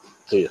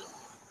 See you.